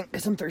for a drink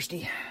because I'm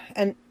thirsty.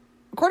 And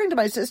according to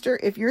my sister,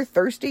 if you're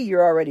thirsty,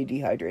 you're already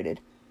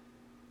dehydrated.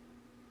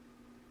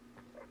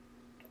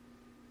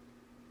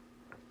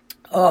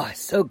 Oh,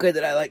 it's so good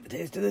that I like the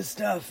taste of this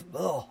stuff.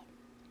 Oh,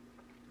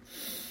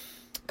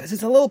 because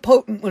it's a little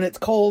potent when it's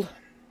cold.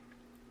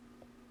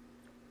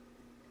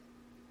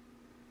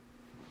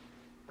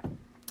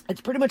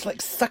 It's pretty much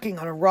like sucking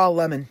on a raw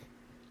lemon.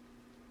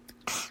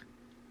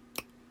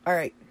 All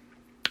right.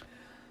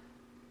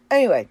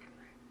 Anyway.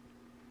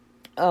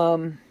 I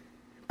don't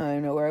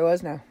know where I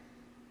was now.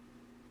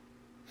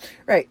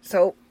 Right.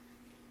 So,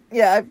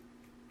 yeah,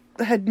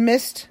 I had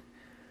missed.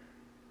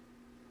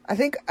 I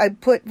think I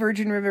put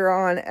Virgin River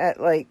on at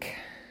like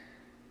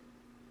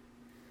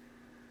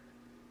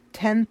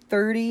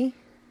 10:30.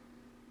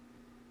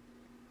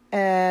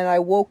 And I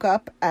woke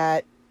up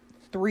at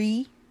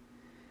 3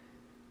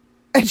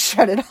 and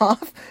shut it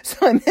off.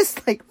 So I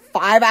missed like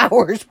 5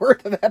 hours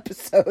worth of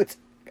episodes.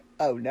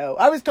 Oh no.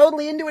 I was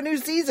totally into a new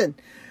season.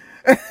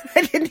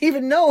 I didn't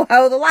even know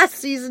how the last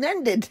season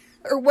ended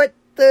or what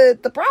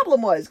the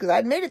problem was because I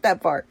hadn't made it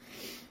that far.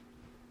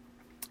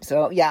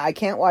 So yeah, I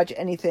can't watch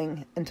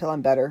anything until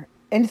I'm better.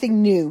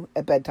 Anything new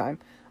at bedtime.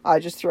 I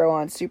just throw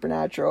on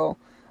Supernatural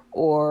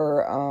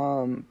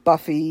or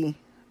Buffy.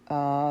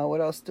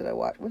 What else did I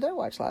watch? What did I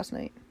watch last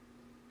night?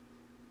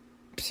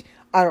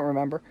 I don't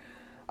remember.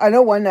 I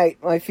know one night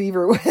my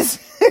fever was...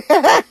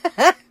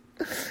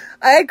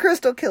 I had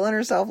Crystal killing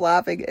herself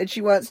laughing, and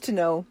she wants to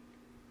know.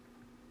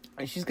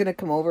 She's going to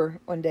come over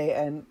one day,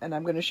 and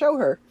I'm going to show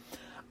her.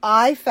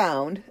 I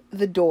found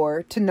the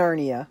door to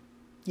Narnia.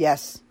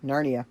 Yes,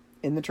 Narnia,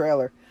 in the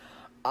trailer.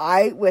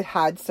 I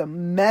had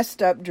some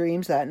messed up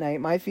dreams that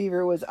night. My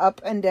fever was up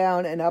and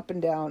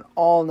down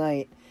all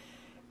night.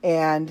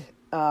 And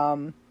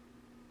the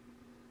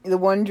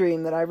one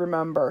dream that I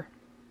remember,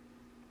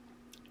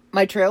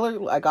 my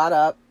trailer, I got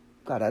up,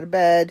 got out of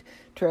bed.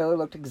 Trailer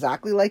looked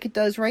exactly like it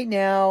does right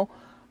now.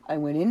 I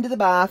went into the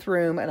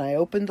bathroom and I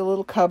opened the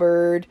little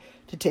cupboard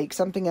to take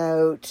something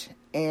out,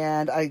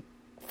 and I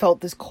felt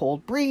this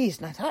cold breeze.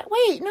 And I thought,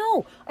 wait,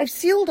 no, I've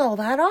sealed all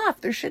that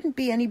off. There shouldn't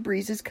be any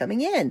breezes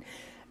coming in.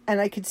 And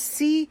I could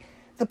see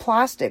the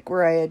plastic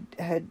where I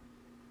had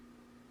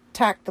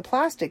tacked the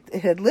plastic.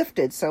 It had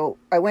lifted, so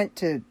I went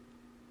to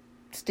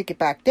stick it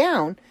back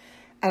down,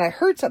 and I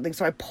heard something,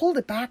 so I pulled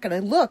it back and I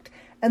looked,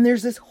 and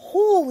there's this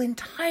whole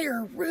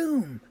entire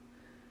room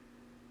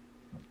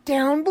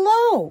down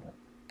below.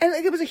 And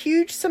it was a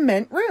huge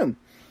cement room.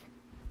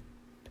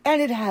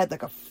 And it had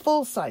like a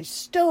full-size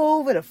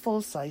stove and a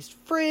full-size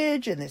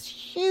fridge and this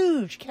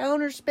huge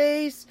counter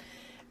space.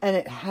 And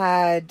it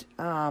had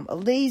a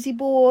lazy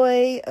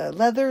boy, a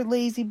leather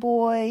lazy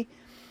boy,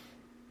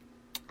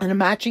 and a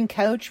matching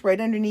couch right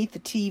underneath the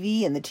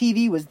TV. And the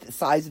TV was the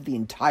size of the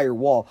entire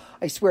wall.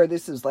 I swear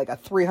this is like a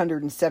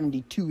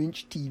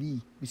 372-inch TV.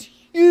 It was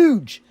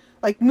huge,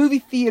 like movie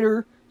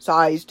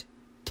theater-sized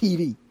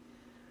TV.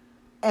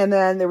 And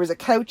then there was a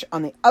couch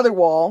on the other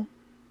wall,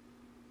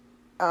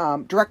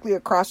 directly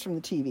across from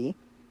the TV.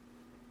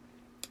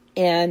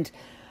 And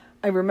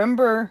I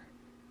remember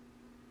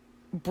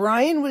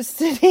Brian was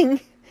sitting,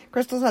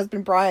 Crystal's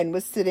husband Brian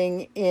was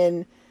sitting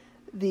in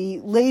the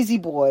lazy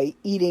boy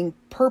eating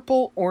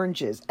purple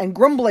oranges and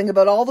grumbling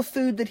about all the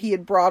food that he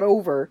had brought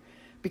over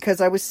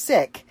because I was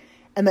sick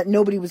and that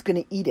nobody was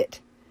going to eat it.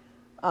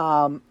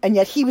 And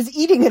yet he was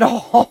eating it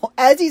all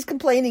as he's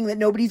complaining that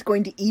nobody's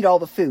going to eat all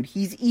the food.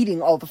 He's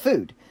eating all the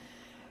food.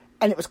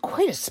 And it was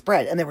quite a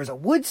spread. And there was a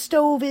wood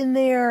stove in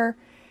there.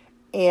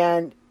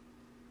 And,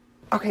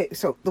 okay,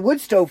 so the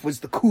wood stove was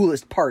the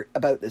coolest part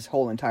about this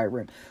whole entire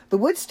room. The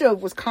wood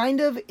stove was kind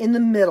of in the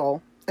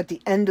middle at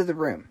the end of the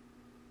room.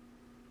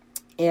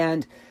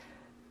 And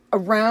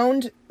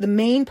around the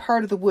main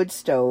part of the wood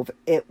stove,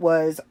 it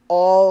was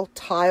all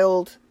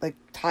tiled, like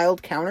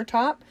tiled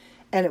countertop.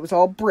 And it was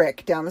all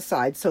brick down the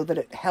side so that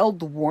it held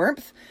the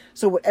warmth.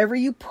 So whatever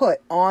you put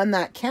on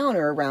that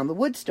counter around the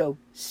wood stove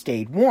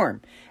stayed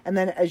warm. And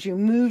then as you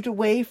moved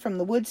away from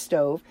the wood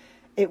stove,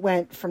 it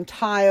went from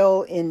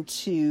tile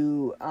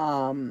into,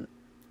 I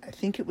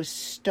think it was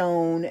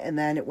stone, and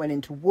then it went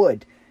into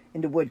wood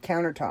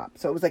countertop.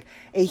 So it was like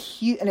a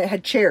huge, and it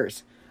had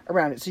chairs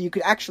around it. So you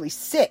could actually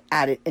sit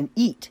at it and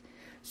eat.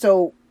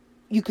 So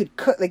you could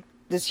cook, like,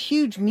 this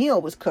huge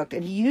meal was cooked,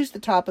 and he used the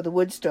top of the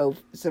wood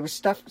stove, so there was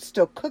stuff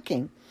still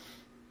cooking.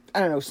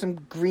 I don't know, some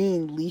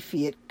green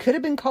leafy. It could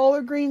have been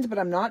collard greens, but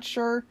I'm not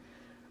sure.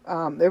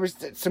 There was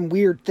some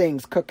weird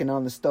things cooking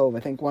on the stove. I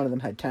think one of them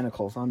had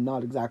tentacles. I'm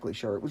not exactly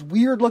sure. It was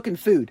weird looking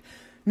food.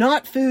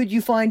 Not food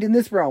you find in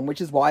this realm,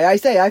 which is why I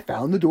say I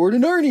found the door to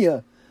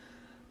Narnia.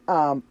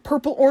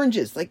 Purple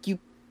oranges, like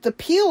the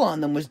peel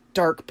on them was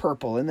dark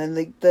purple, and then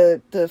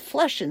the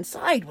flesh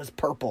inside was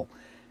purple.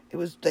 It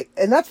was like,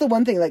 and that's the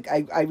one thing, like,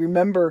 I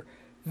remember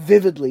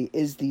vividly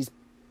is these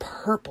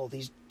purple,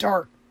 these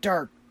dark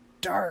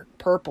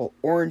purple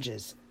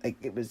oranges. Like,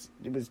 it was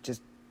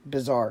just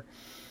bizarre.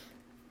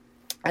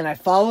 And I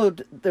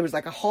followed, there was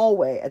like a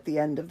hallway at the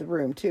end of the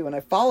room too, and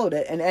I followed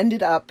it and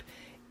ended up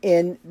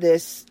in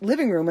this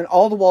living room, and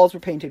all the walls were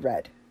painted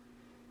red.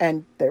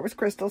 And there was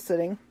Crystal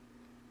sitting,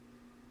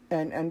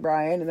 and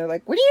Brian, and they're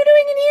like, "What are you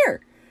doing in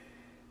here?"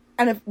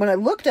 And when I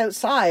looked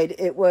outside,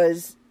 it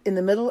was in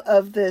the middle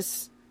of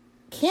this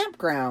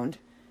campground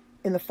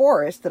in the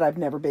forest that I've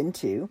never been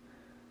to,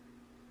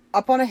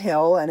 up on a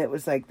hill, and it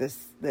was like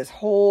this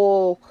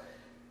whole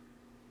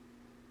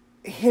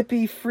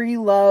hippie free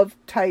love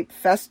type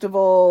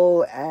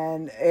festival,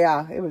 and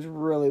yeah, it was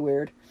really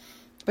weird.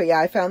 But yeah,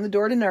 I found the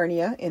door to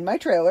Narnia in my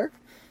trailer,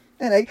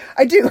 and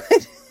I do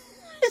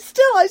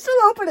I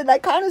still open it, and I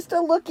kind of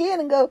still look in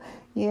and go,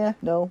 yeah,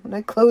 no, and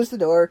I close the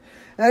door,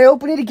 and I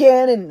open it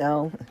again, and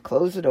no,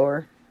 close the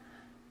door.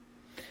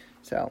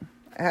 So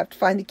I have to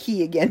find the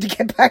key again to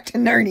get back to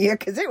Narnia,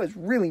 because it was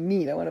really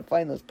neat. I want to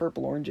find those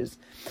purple oranges.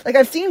 Like,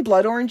 I've seen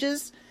blood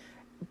oranges,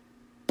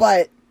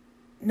 but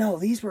no,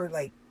 these were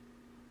like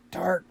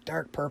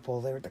dark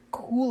purple. They were the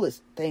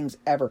coolest things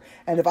ever.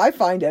 And if I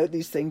find out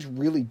these things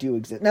really do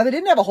exist. Now, they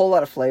didn't have a whole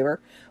lot of flavor,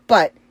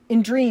 but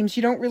in dreams,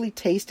 you don't really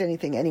taste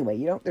anything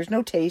anyway. There's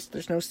no taste,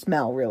 there's no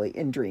smell really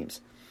in dreams.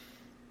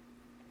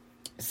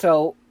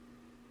 So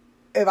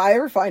if I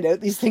ever find out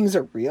these things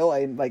are real,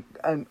 I'm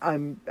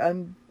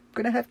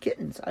gonna have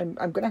kittens.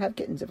 I'm gonna have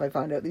kittens if I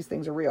find out these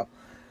things are real.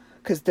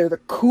 because they're the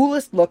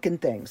coolest looking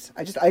things.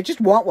 I just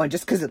want one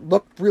just because it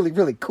looked really,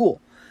 really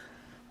cool.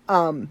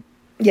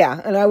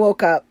 Yeah, and I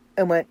woke up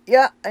and went,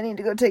 yeah, I need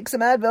to go take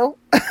some Advil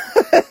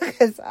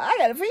because I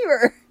got a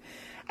fever.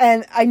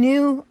 And I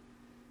knew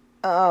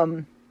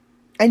I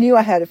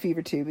had a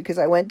fever too, because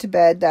I went to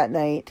bed that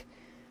night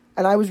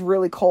and I was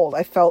really cold.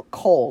 I felt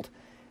cold.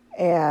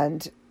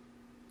 And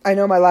I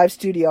know my live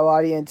studio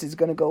audience is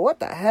going to go, what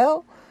the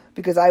hell?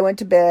 Because I went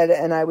to bed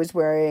and I was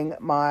wearing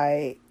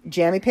my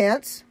jammy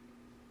pants,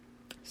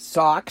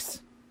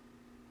 socks.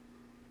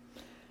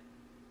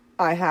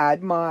 I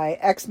had my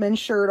X-Men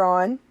shirt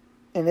on,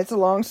 and it's a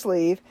long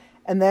sleeve.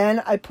 And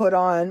then I put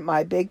on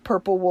my big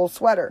purple wool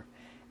sweater.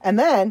 And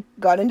then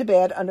got into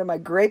bed under my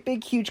great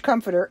big huge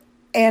comforter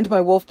and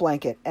my wolf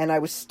blanket. And I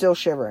was still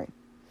shivering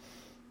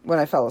when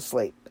I fell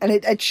asleep. And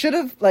it should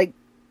have, like,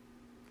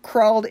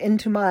 crawled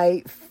into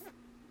my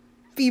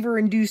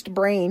fever-induced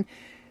brain.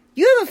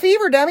 You have a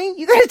fever, dummy.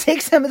 You got to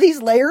take some of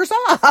these layers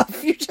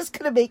off. You're just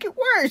going to make it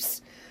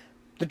worse.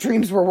 The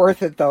dreams were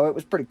worth it, though. It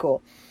was pretty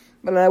cool.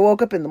 But I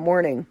woke up in the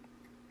morning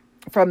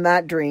from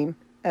that dream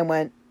and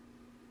went,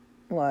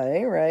 well, that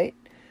ain't right.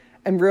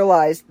 And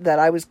realized that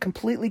I was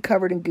completely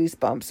covered in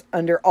goosebumps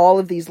under all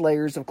of these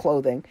layers of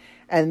clothing.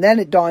 And then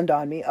it dawned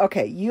on me,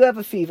 okay, you have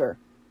a fever.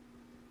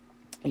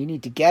 You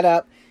need to get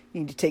up. You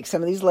need to take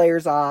some of these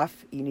layers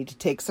off. You need to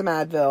take some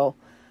Advil.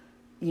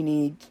 You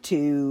need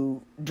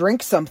to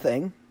drink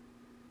something.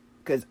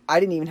 Because I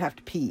didn't even have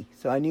to pee.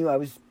 So I knew I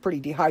was pretty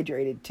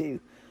dehydrated too.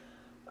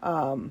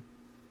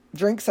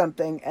 Drink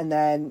something and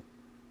then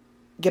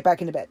get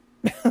back into bed.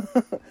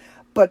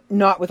 But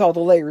not with all the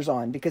layers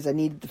on, because I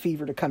needed the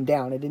fever to come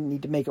down. I didn't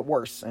need to make it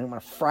worse. I didn't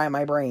want to fry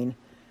my brain.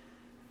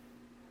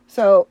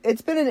 So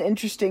it's been an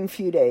interesting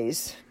few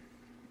days.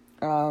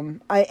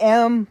 I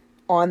am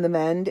on the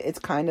mend. It's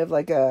kind of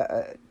like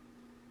a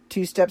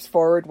 2 steps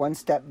forward, 1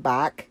 step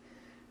back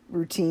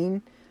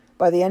routine.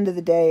 By the end of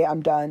the day,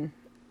 I'm done.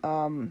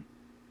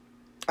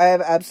 I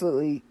have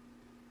absolutely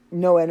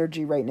no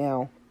energy right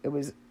now. It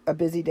was a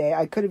busy day.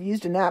 I could have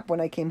used a nap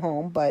when I came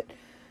home, but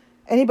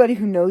anybody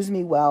who knows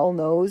me well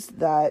knows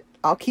that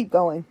I'll keep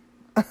going.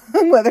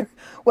 whether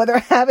I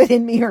have it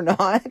in me or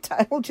not,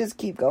 I will just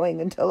keep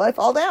going until I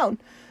fall down.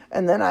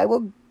 And then I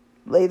will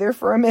lay there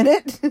for a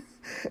minute,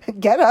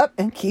 get up,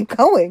 and keep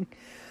going.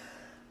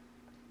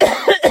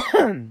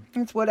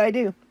 That's what I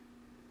do.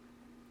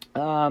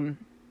 And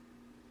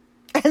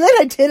then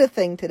I did a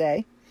thing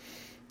today.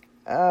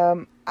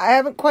 I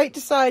haven't quite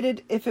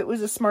decided if it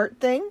was a smart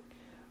thing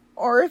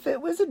or if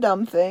it was a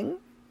dumb thing.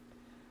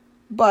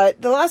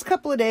 But the last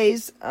couple of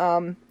days,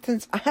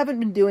 since I haven't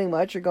been doing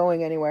much or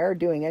going anywhere or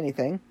doing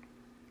anything,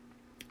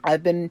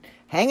 I've been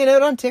hanging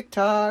out on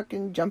TikTok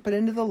and jumping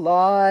into the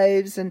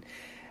lives. And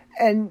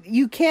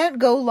you can't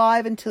go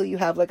live until you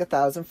have like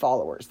 1,000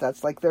 followers.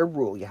 That's like their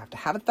rule. You have to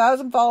have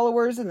 1,000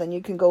 followers and then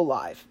you can go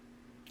live.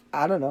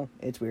 I don't know.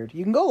 It's weird.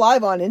 You can go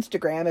live on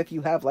Instagram if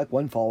you have like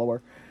 1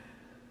 follower.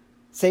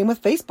 Same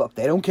with Facebook.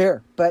 They don't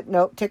care. But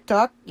no,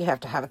 TikTok, you have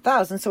to have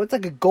 1,000. So it's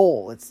like a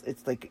goal. It's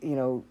like, you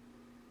know,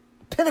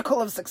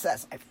 pinnacle of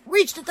success. I've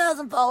reached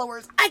 1,000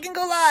 followers. I can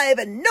go live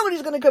and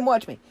nobody's going to come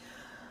watch me.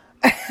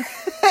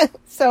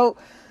 So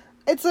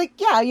it's like,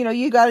 yeah, you know,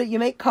 you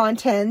make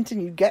content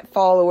and you get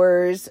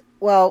followers.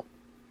 Well,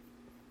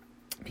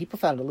 people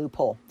found a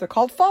loophole. They're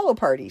called follow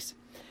parties.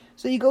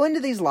 So you go into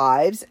these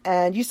lives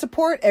and you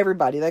support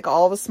everybody, like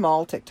all the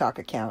small TikTok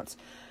accounts.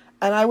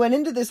 And I went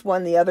into this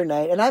one the other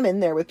night, and I'm in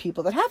there with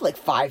people that have like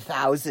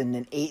 5,000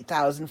 and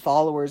 8,000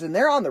 followers, and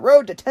they're on the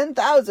road to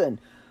 10,000.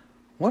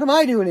 What am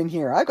I doing in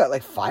here? I've got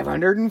like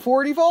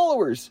 540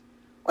 followers.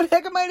 What the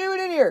heck am I doing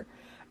in here?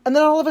 And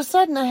then all of a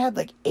sudden I had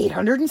like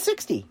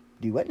 860.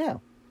 Do what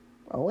now?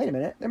 Oh, wait a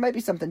minute. There might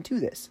be something to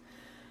this.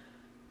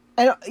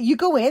 And you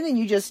go in and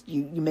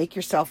you make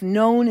yourself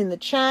known in the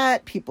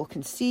chat. People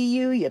can see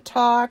you. You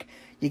talk.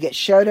 You get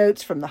shout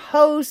outs from the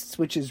hosts,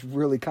 which is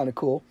really kind of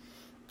cool.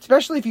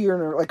 Especially if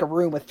you're in like a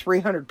room with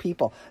 300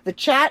 people. The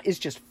chat is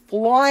just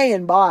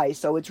flying by,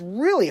 so it's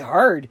really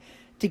hard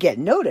to get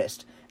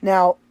noticed.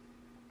 Now,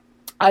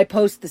 I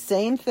post the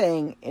same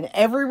thing in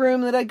every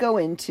room that I go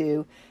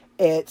into.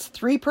 It's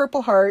 3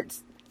 purple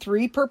hearts,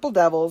 3 purple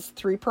devils,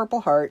 3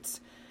 purple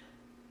hearts.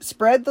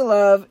 Spread the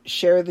love,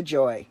 share the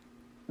joy.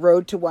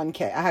 Road to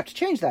 1K. I have to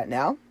change that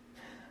now.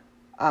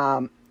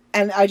 And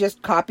I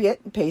just copy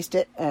it and paste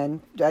it, and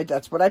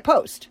that's what I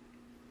post.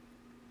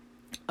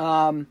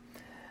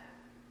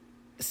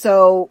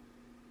 So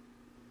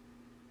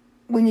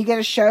when you get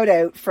a shout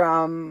out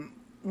from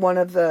one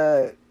of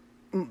the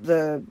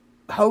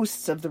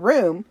hosts of the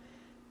room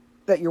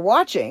that you're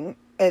watching,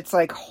 it's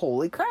like,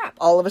 holy crap.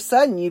 All of a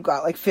sudden you've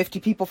got like 50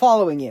 people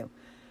following you.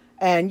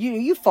 And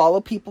you follow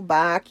people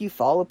back, you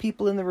follow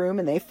people in the room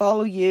and they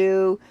follow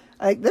you.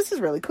 Like, this is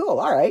really cool.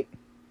 All right.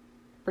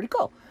 Pretty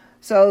cool.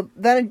 So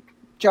then I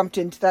jumped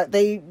into that.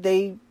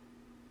 They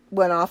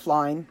went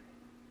offline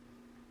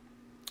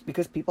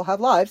because people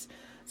have lives.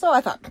 So I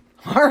thought,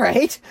 all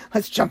right,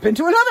 let's jump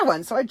into another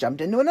one. So I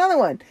jumped into another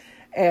one.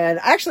 And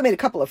I actually made a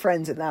couple of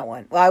friends in that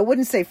one. Well, I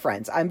wouldn't say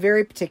friends. I'm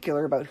very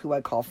particular about who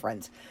I call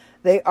friends.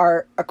 They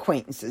are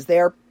acquaintances.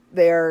 They're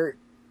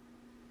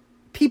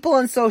people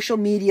on social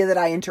media that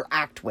I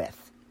interact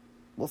with.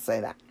 We'll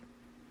say that.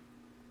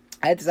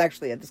 I had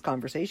this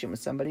conversation with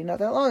somebody not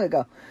that long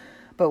ago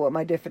about what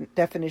my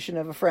definition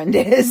of a friend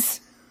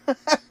is.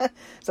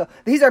 So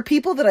these are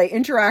people that I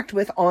interact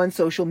with on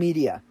social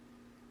media.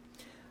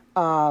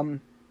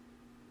 And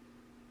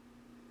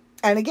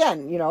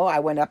again, you know, I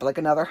went up like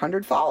another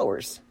 100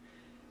 followers.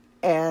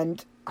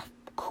 And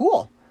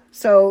cool.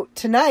 So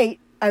tonight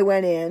I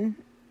went in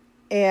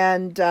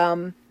and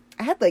I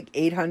had like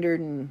 800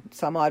 and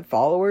some odd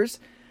followers.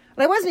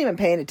 And I wasn't even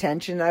paying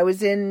attention. I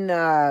was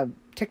in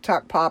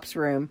TikTok Pop's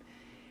room.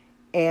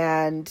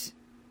 And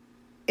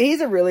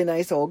he's a really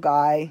nice old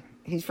guy.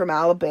 He's from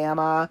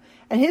Alabama.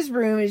 And his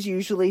room is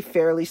usually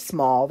fairly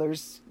small.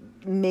 There's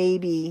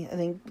maybe, I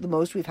think the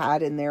most we've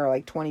had in there are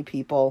like 20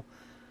 people.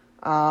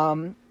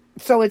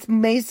 So it's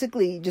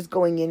basically just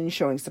going in and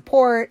showing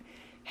support,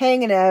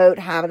 hanging out,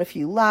 having a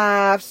few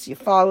laughs. You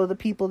follow the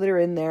people that are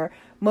in there.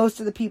 Most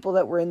of the people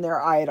that were in there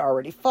I had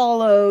already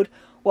followed.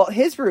 Well,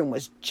 his room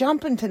was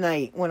jumping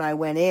tonight when I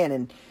went in.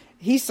 And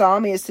he saw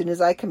me as soon as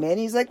I come in.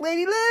 He's like,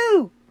 Lady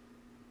Lou,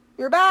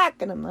 you're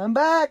back. And I'm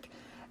back.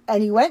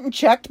 And he went and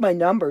checked my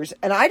numbers.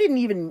 And I didn't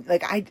even,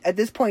 at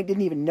this point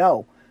didn't even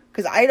know.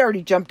 Because I had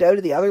already jumped out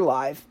of the other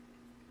live.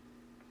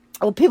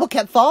 Well, people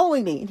kept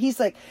following me. And he's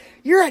like,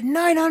 you're at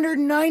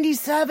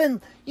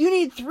 997. You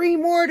need 3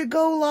 more to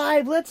go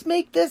live. Let's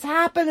make this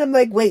happen. I'm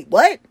like, wait,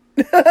 what?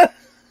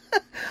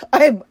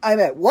 I'm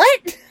at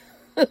what?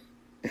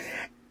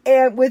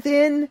 And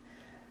within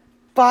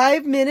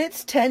 5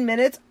 minutes, 10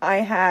 minutes, I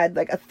had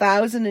like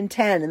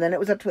 1,010, and then it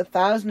was up to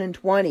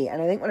 1,020.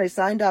 And I think when I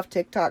signed off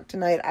TikTok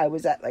tonight, I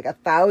was at like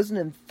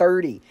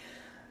 1,030.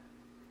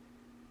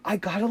 I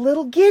got a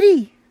little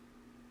giddy.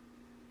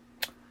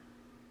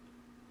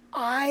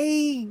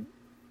 I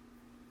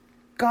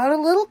got a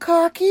little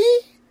cocky,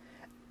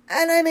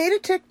 and I made a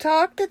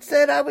TikTok that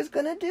said I was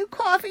going to do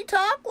Coffee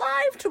Talk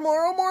live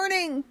tomorrow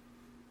morning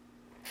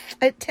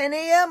at 10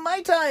 a.m.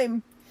 my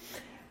time.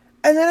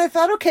 And then I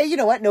thought, okay, you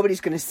know what?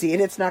 Nobody's going to see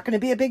it. It's not going to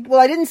be a big... Well,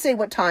 I didn't say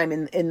what time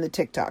in the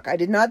TikTok. I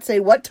did not say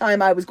what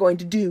time I was going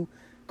to do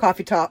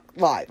Coffee Talk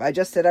live. I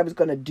just said I was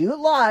going to do it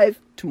live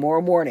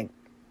tomorrow morning.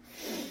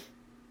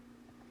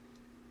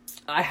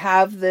 I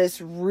have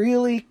this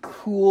really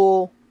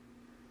cool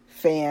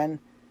fan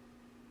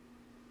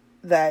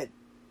that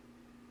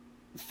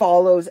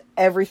follows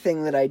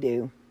everything that I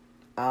do.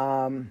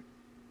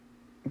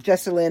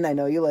 Jessalyn, I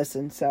know you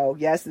listen. So,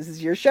 yes, this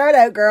is your shout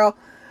out, girl.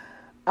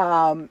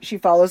 She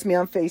follows me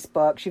on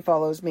Facebook. She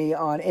follows me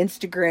on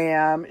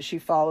Instagram. She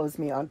follows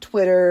me on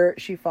Twitter.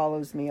 She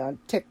follows me on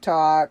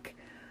TikTok.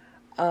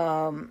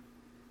 Yes,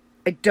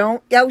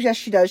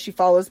 she does. She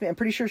follows me. I'm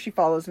pretty sure she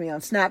follows me on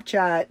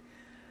Snapchat.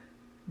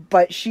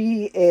 But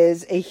she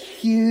is a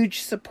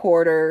huge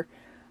supporter.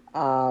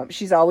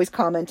 She's always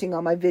commenting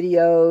on my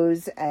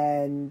videos,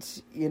 and,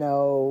 you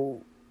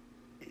know,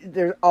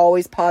 there's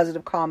always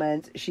positive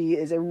comments. She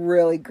is a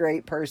really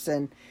great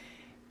person,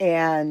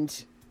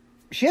 and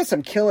she has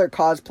some killer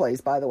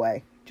cosplays, by the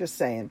way. Just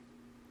saying.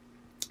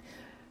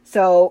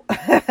 So,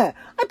 I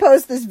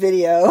post this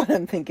video, and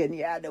I'm thinking,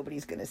 yeah,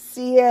 nobody's going to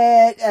see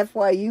it.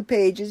 FYU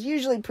page is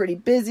usually pretty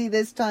busy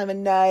this time of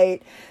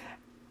night.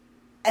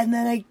 And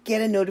then I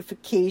get a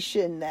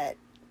notification that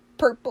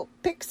Purple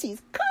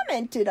Pixies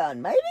commented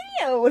on my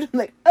video. And I'm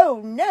like,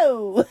 oh,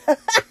 no.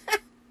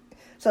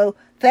 So,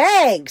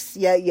 thanks.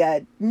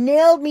 You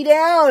nailed me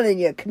down, and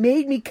you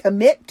made me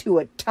commit to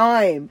a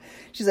time.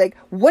 She's like,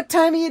 what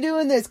time are you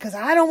doing this? Because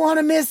I don't want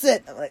to miss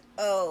it. I'm like,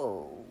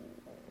 oh,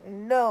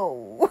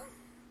 no.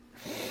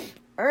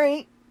 All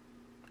right.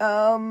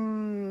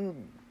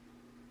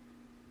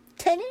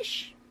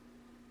 10-ish.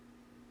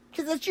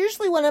 Because that's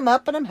usually when I'm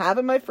up and I'm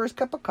having my first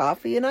cup of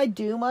coffee and I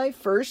do my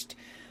first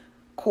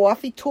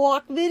Coffee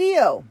Talk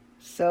video.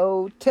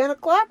 So 10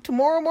 o'clock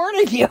tomorrow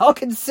morning, y'all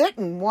can sit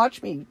and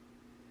watch me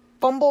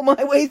fumble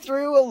my way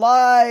through a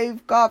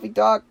live Coffee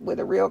Talk with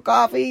a real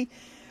coffee.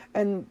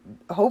 And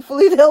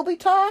hopefully there'll be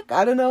talk.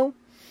 I don't know.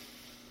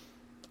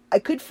 I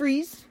could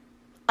freeze.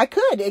 I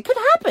could. It could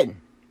happen.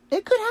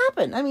 It could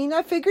happen. I mean,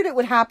 I figured it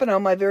would happen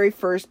on my very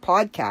first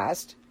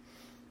podcast.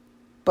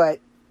 But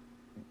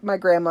my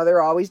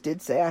grandmother always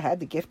did say I had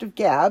the gift of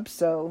gab.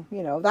 So,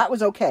 you know, that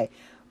was okay.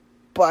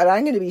 But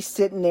I'm going to be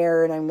sitting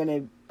there and I'm going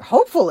to,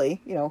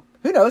 hopefully, you know,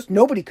 who knows?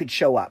 Nobody could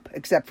show up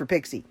except for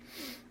Pixie.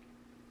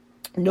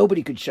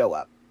 Nobody could show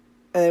up.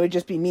 And it would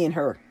just be me and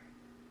her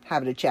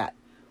having a chat.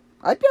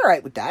 I'd be all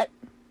right with that.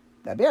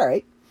 That'd be all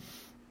right.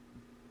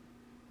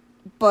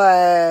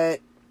 But,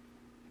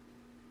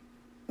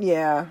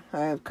 yeah, I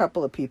have a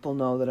couple of people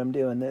know that I'm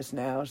doing this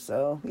now.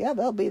 So, yeah,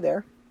 they'll be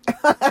there.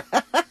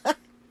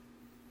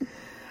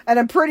 And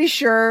I'm pretty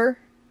sure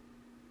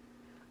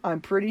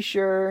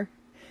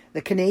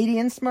the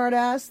Canadian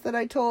smartass that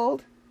I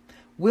told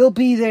will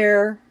be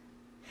there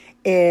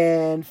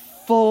in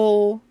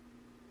full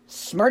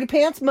smarty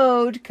pants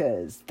mode,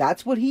 because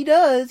that's what he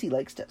does. He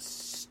likes to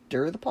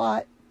stir the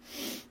pot.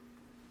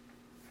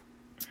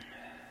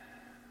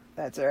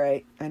 That's all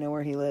right. I know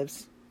where he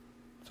lives.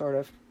 Sort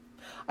of.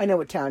 I know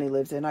what town he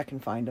lives in. I can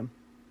find him.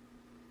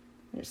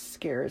 Just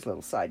scare his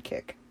little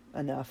sidekick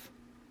enough.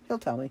 He'll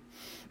tell me.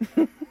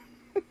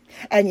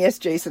 And yes,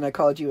 Jason, I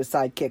called you a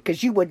sidekick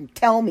because you wouldn't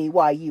tell me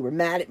why you were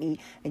mad at me,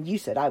 and you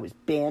said I was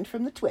banned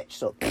from the Twitch.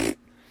 So,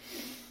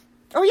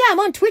 oh yeah, I'm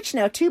on Twitch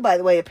now too, by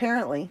the way,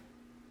 apparently.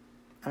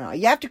 I don't know.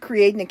 You have to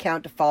create an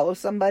account to follow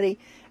somebody,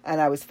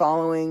 and I was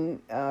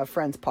following a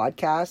friend's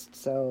podcast,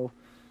 so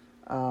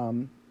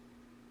I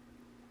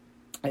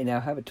now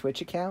have a Twitch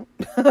account.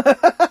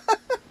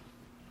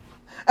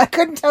 I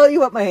couldn't tell you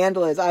what my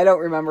handle is. I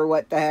don't remember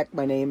what the heck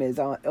my name is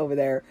over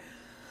there.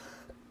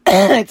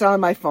 It's on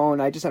my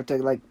phone. I just have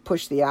to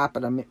push the app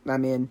and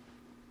I'm in.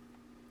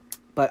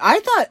 But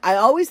I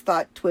always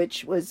thought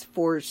Twitch was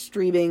for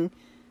streaming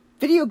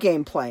video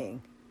game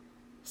playing.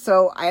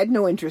 So I had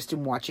no interest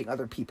in watching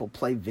other people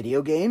play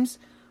video games.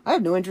 I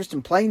have no interest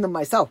in playing them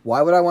myself.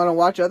 Why would I want to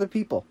watch other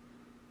people?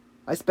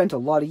 I spent a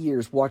lot of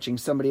years watching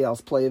somebody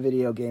else play a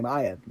video game.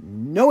 I have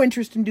no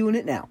interest in doing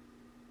it now.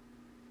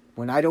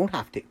 When I don't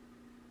have to.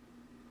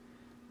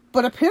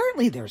 But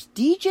apparently there's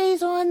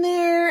DJs on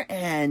there,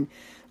 and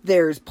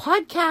there's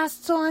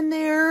podcasts on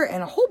there,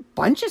 and a whole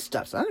bunch of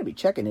stuff. So I'm going to be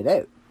checking it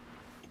out.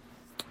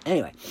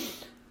 Anyway.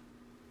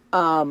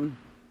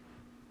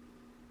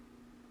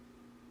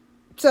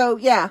 So,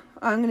 yeah,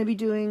 I'm going to be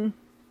doing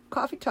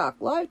Coffee Talk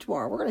live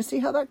tomorrow. We're going to see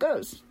how that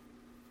goes.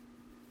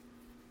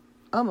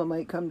 Amma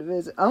might come to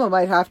visit. Amma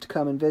might have to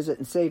come and visit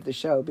and save the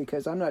show,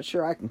 because I'm not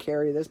sure I can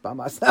carry this by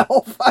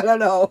myself. I don't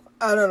know.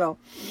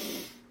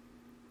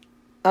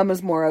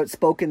 Emma's more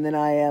outspoken than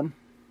I am.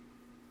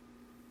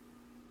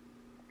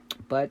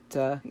 But,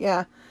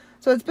 yeah.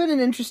 So it's been an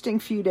interesting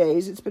few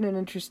days. It's been an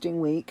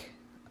interesting week.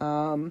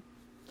 I'm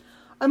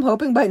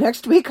hoping by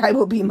next week I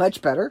will be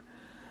much better.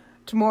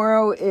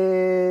 Tomorrow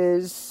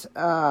is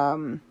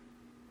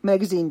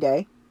magazine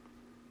day.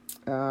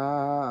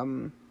 There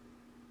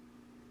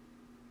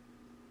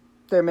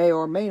may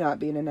or may not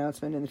be an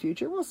announcement in the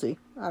future. We'll see.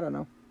 I don't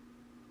know.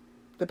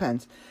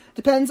 Depends.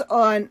 Depends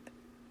on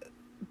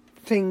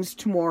things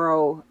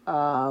tomorrow,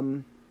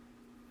 how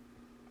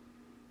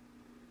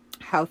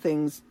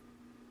things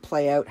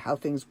play out, how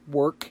things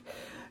work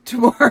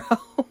tomorrow.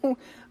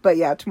 But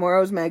yeah,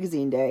 tomorrow's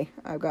magazine day.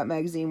 I've got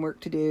magazine work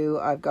to do.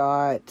 I've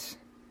got,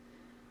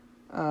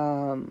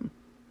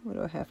 what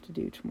do I have to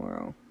do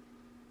tomorrow?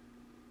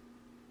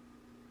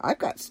 I've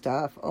got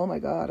stuff. Oh my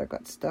God, I've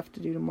got stuff to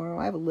do tomorrow.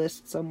 I have a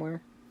list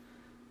somewhere.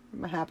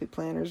 My happy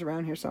planners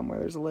around here somewhere.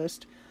 There's a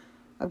list.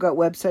 I've got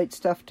website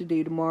stuff to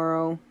do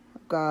tomorrow.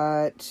 I've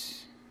got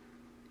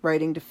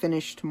writing to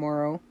finish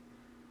tomorrow.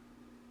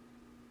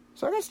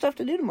 So I got stuff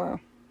to do tomorrow.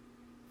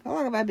 How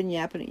long have I been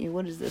yapping at you?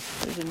 What is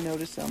this? There's a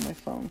notice on my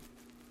phone.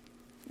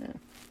 No.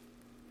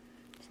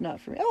 It's not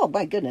for me. Oh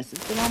my goodness.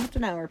 It's been almost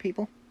an hour,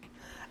 people.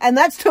 And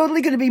that's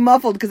totally going to be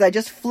muffled because I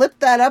just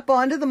flipped that up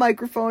onto the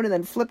microphone and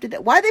then flipped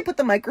it. Why they put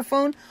the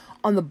microphone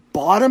on the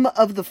bottom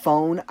of the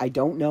phone, I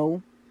don't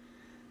know.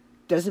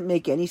 Doesn't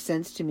make any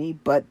sense to me,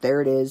 but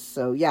there it is.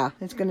 So yeah,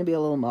 it's going to be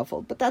a little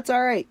muffled, but that's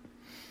all right.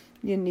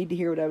 You didn't need to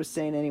hear what I was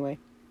saying anyway.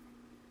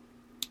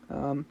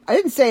 I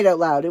didn't say it out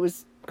loud. It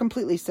was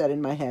completely said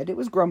in my head. It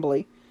was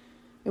grumbly.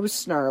 It was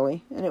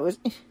snarly, and it was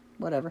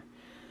whatever.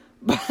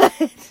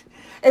 But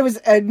it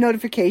was a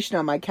notification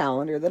on my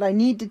calendar that I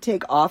need to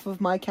take off of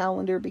my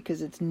calendar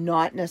because it's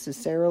not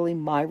necessarily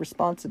my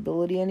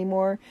responsibility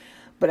anymore.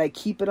 But I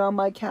keep it on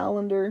my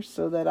calendar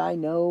so that I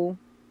know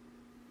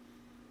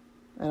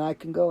and I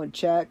can go and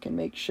check and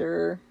make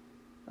sure.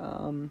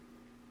 I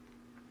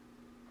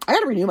got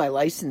to renew my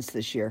license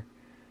this year.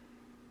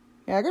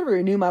 Yeah, I got to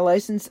renew my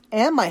license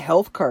and my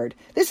health card.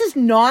 This is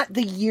not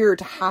the year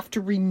to have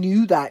to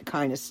renew that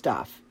kind of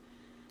stuff.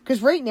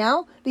 Because right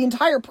now, the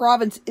entire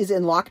province is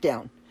in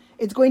lockdown.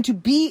 It's going to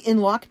be in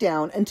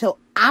lockdown until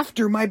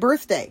after my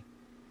birthday.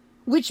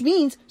 Which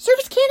means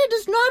Service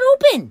Canada's not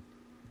open.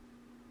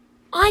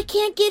 I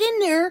can't get in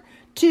there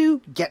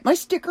to get my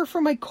sticker for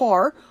my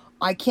car.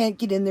 I can't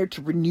get in there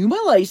to renew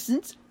my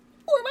license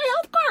or my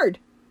health card.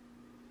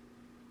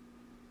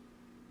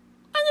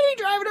 I'm going to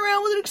be driving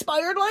around with an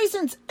expired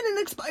license and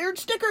an expired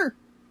sticker.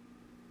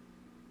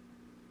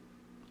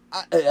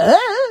 I'm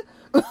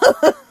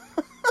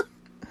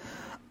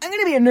going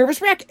to be a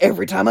nervous wreck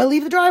every time I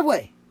leave the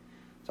driveway.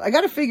 So I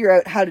got to figure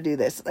out how to do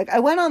this. I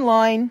went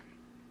online.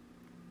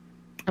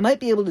 I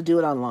might be able to do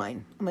it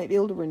online. I might be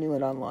able to renew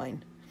it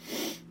online.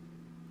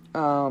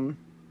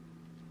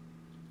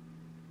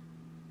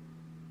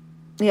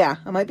 Yeah,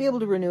 I might be able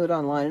to renew it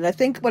online. And I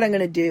think what I'm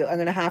going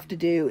to have to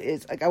do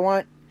is, I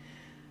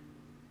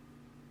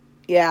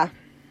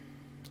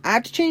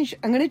have to change,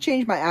 I'm going to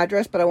change my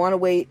address, but I want to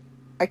wait.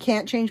 I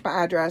can't change my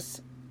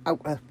address.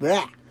 Let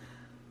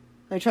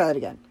me try that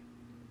again.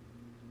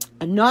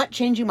 I'm not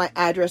changing my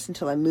address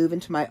until I move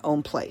into my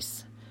own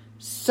place.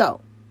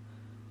 So,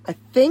 I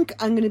think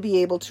I'm going to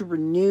be able to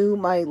renew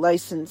my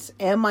license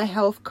and my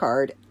health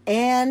card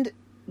and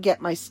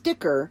get my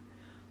sticker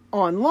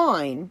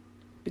online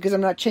because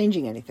I'm not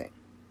changing anything.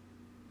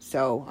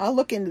 So, I'll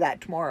look into that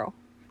tomorrow.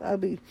 I'll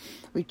be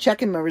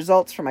checking my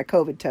results for my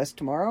COVID test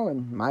tomorrow,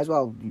 and might as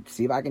well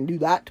see if I can do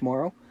that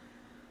tomorrow.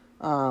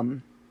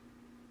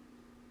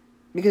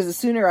 Because the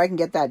sooner I can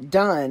get that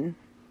done,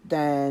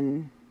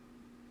 then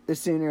the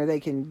sooner they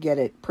can get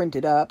it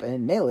printed up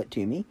and mail it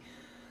to me.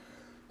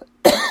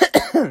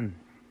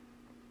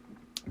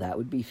 That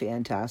would be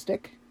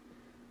fantastic.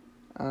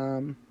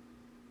 I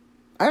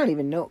don't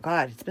even know.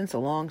 God, it's been so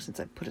long since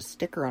I put a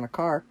sticker on a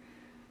car.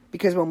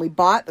 Because when we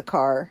bought the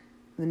car,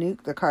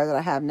 the car that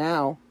I have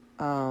now,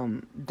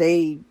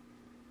 they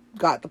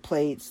got the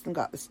plates and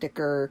got the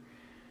sticker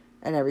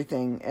and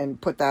everything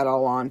and put that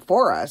all on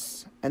for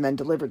us and then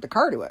delivered the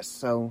car to us.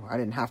 So I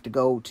didn't have to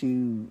go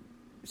to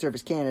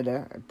Service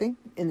Canada. I think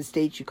in the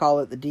States you call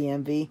it the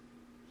DMV.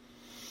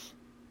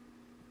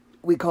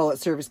 We call it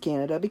Service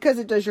Canada because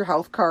it does your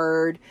health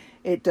card,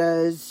 it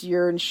does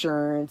your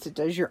insurance, it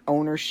does your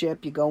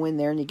ownership. You go in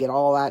there and you get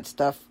all that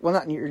stuff. Well,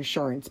 not your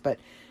insurance, but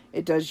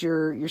it does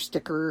your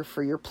sticker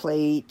for your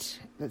plate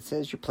that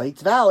says your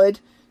plate's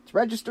valid. It's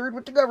registered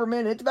with the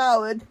government. It's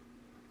valid.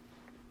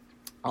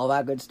 All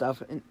that good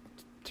stuff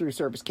through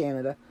Service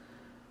Canada.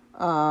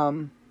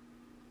 You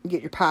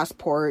get your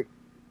passport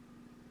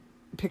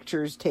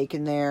pictures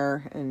taken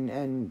there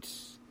and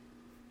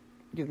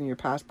give them your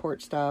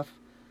passport stuff.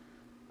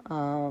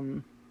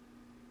 What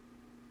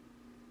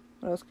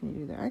else can you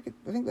do there? I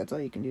think that's all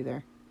you can do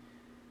there.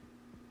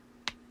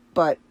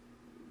 But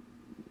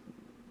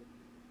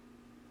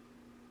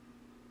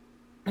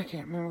I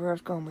can't remember where I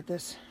was going with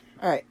this.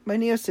 Alright, my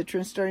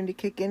Neocitrin's starting to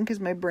kick in because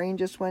my brain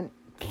just went...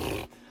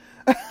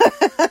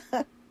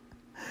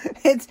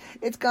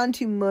 It's gone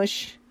to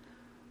mush.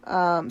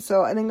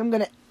 So I think I'm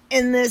going to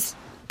end this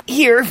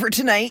here for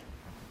tonight.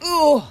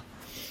 Ooh.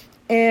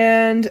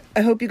 And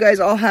I hope you guys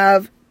all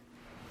have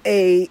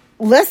a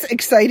less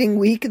exciting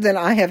week than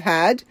I have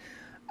had.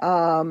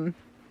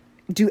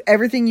 Do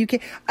everything you can.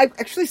 I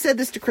actually said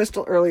this to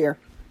Crystal earlier.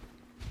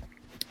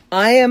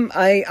 I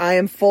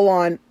am full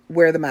on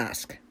wear the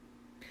mask.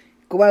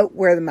 Go out,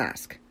 wear the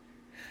mask.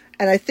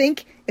 And I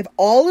think if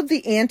all of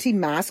the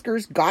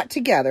anti-maskers got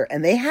together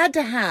and they had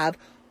to have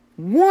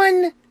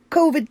one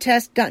COVID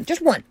test done,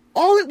 just one,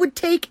 all it would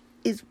take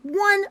is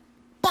one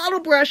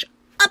bottle brush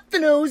up the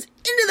nose,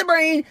 into the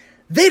brain,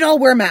 they'd all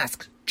wear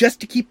masks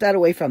just to keep that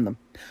away from them.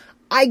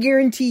 I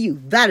guarantee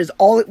you that is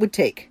all it would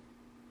take.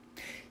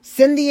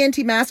 Send the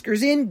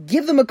anti-maskers in,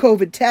 give them a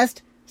COVID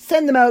test,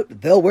 send them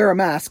out, they'll wear a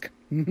mask.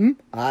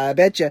 I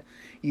betcha.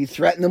 You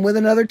threaten them with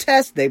another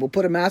test, they will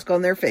put a mask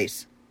on their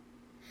face.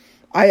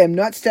 I am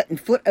not setting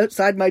foot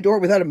outside my door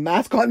without a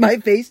mask on my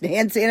face and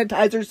hand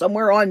sanitizer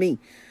somewhere on me.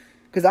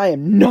 Because I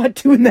am not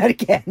doing that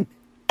again.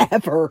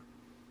 Ever.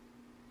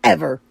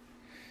 Ever.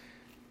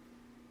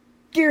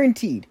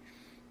 Guaranteed.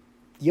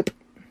 Yep.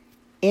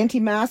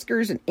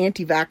 Anti-maskers and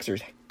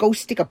anti-vaxxers. Go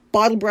stick a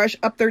bottle brush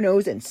up their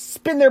nose and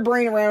spin their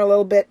brain around a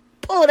little bit.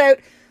 Pull it out.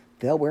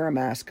 They'll wear a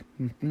mask.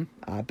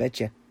 I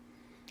betcha.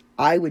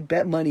 I would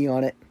bet money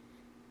on it.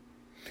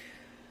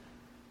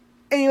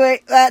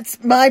 Anyway,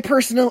 that's my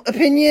personal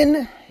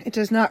opinion. It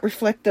does not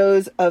reflect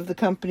those of the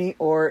company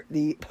or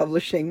the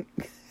publishing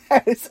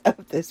house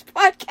of this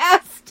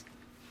podcast.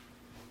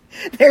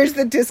 There's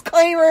the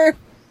disclaimer.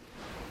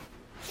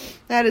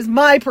 That is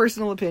my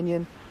personal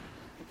opinion.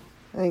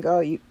 I think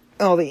I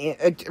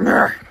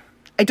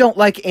don't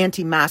like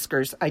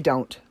anti-maskers. I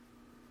don't.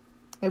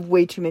 I have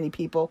way too many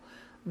people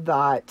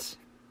that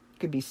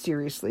could be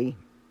seriously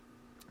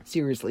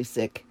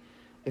sick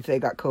if they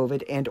got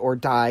COVID and or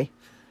die.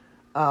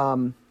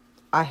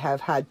 I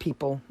have had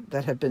people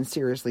that have been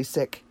seriously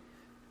sick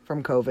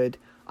from COVID.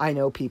 I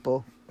know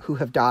people who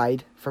have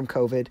died from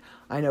COVID.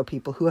 I know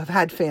people who have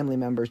had family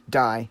members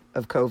die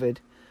of COVID.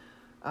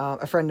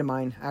 A friend of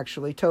mine,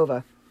 actually,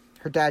 Tova,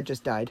 her dad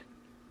just died.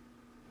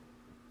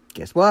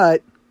 Guess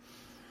what?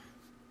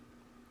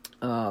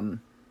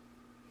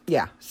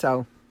 Yeah,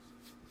 so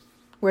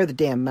wear the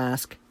damn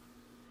mask.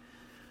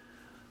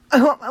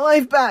 I want my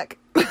life back.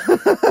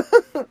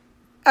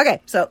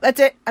 Okay, so that's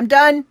it. I'm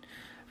done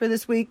for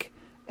this week,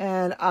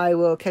 and I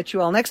will catch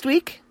you all next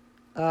week.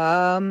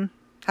 Have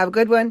a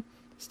good one.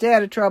 Stay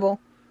out of trouble.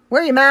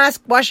 Wear your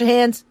mask. Wash your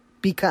hands.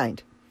 Be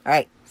kind. All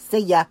right. See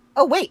ya.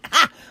 Oh, wait.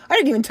 I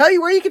didn't even tell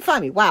you where you can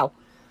find me. Wow.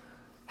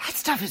 That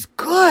stuff is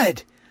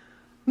good.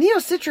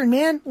 Neocitrin,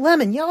 man.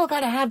 Lemon. You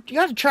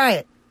gotta try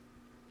it.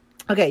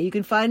 Okay. You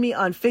can find me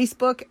on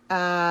Facebook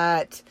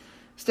at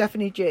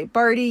Stephanie J.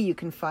 Barty. You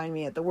can find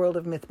me at the World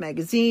of Myth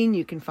magazine.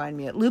 You can find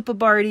me at Lupa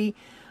Barty.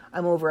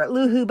 I'm over at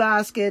Luhu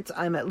Baskets.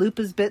 I'm at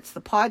Lupa's Bits,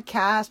 the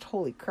podcast.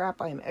 Holy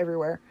crap, I am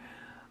everywhere.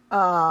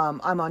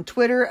 I'm on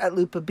Twitter at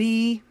Lupa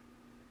B.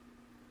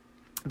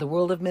 The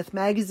World of Myth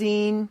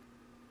magazine.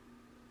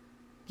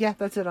 Yeah,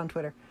 that's it on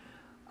Twitter.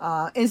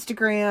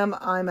 Instagram,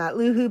 I'm at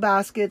Luhu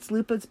Baskets,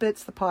 Lupa's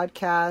Bits, the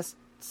podcast.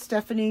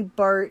 Stephanie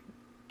Barty,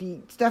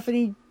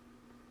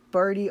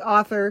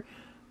 author.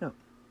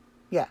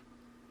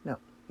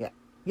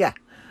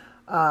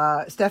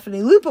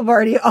 Stephanie Lupa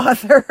Barty,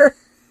 author.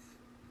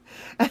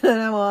 And then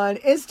I'm on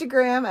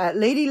Instagram at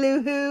Lady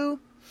Luhu.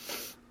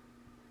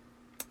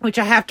 which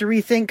I have to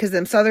rethink because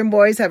them Southern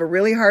boys have a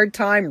really hard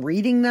time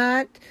reading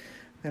that.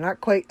 They're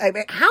not quite... I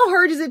mean, how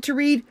hard is it to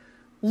read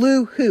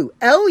Luhoo?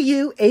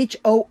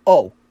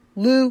 Luhoo.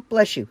 Lou,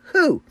 bless you.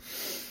 Who?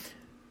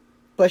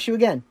 Bless you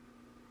again.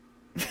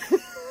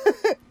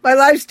 My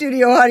live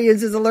studio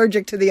audience is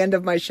allergic to the end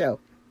of my show.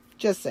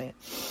 Just saying.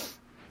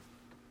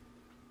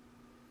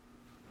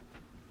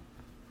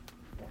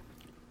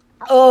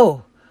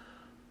 Oh.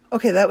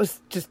 Okay, that was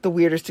just the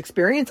weirdest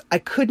experience. I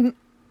couldn't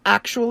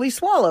actually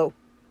swallow.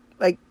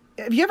 Like,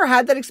 have you ever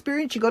had that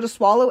experience? You go to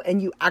swallow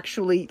and you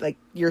actually, like,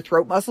 your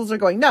throat muscles are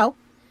going, no,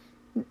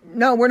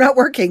 we're not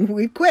working.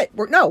 We quit.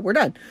 We're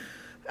done.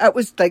 That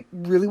was, like,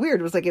 really weird.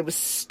 It was like it was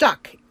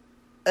stuck.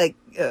 Like,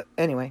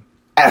 anyway.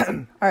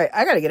 All right,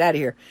 I got to get out of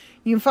here.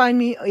 You can find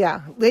me,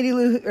 Lady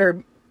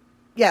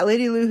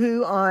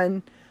Luhoo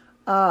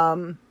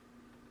on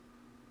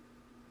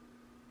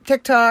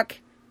TikTok.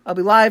 I'll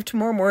be live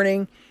tomorrow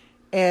morning.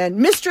 And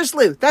Mistress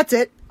Lou, that's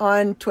it,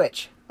 on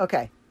Twitch.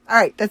 Okay. All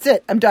right, that's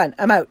it. I'm done.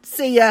 I'm out.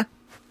 See ya.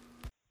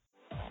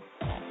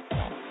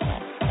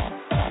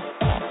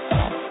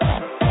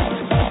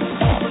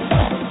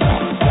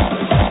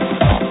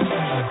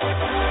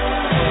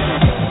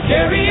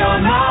 Carry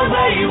on my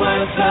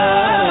wayward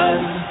son.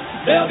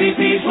 There'll be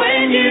peace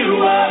when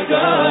you are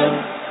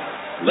gone.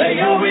 Lay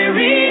your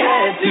weary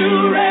head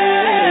to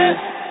rest.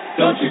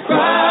 Don't you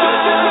cry.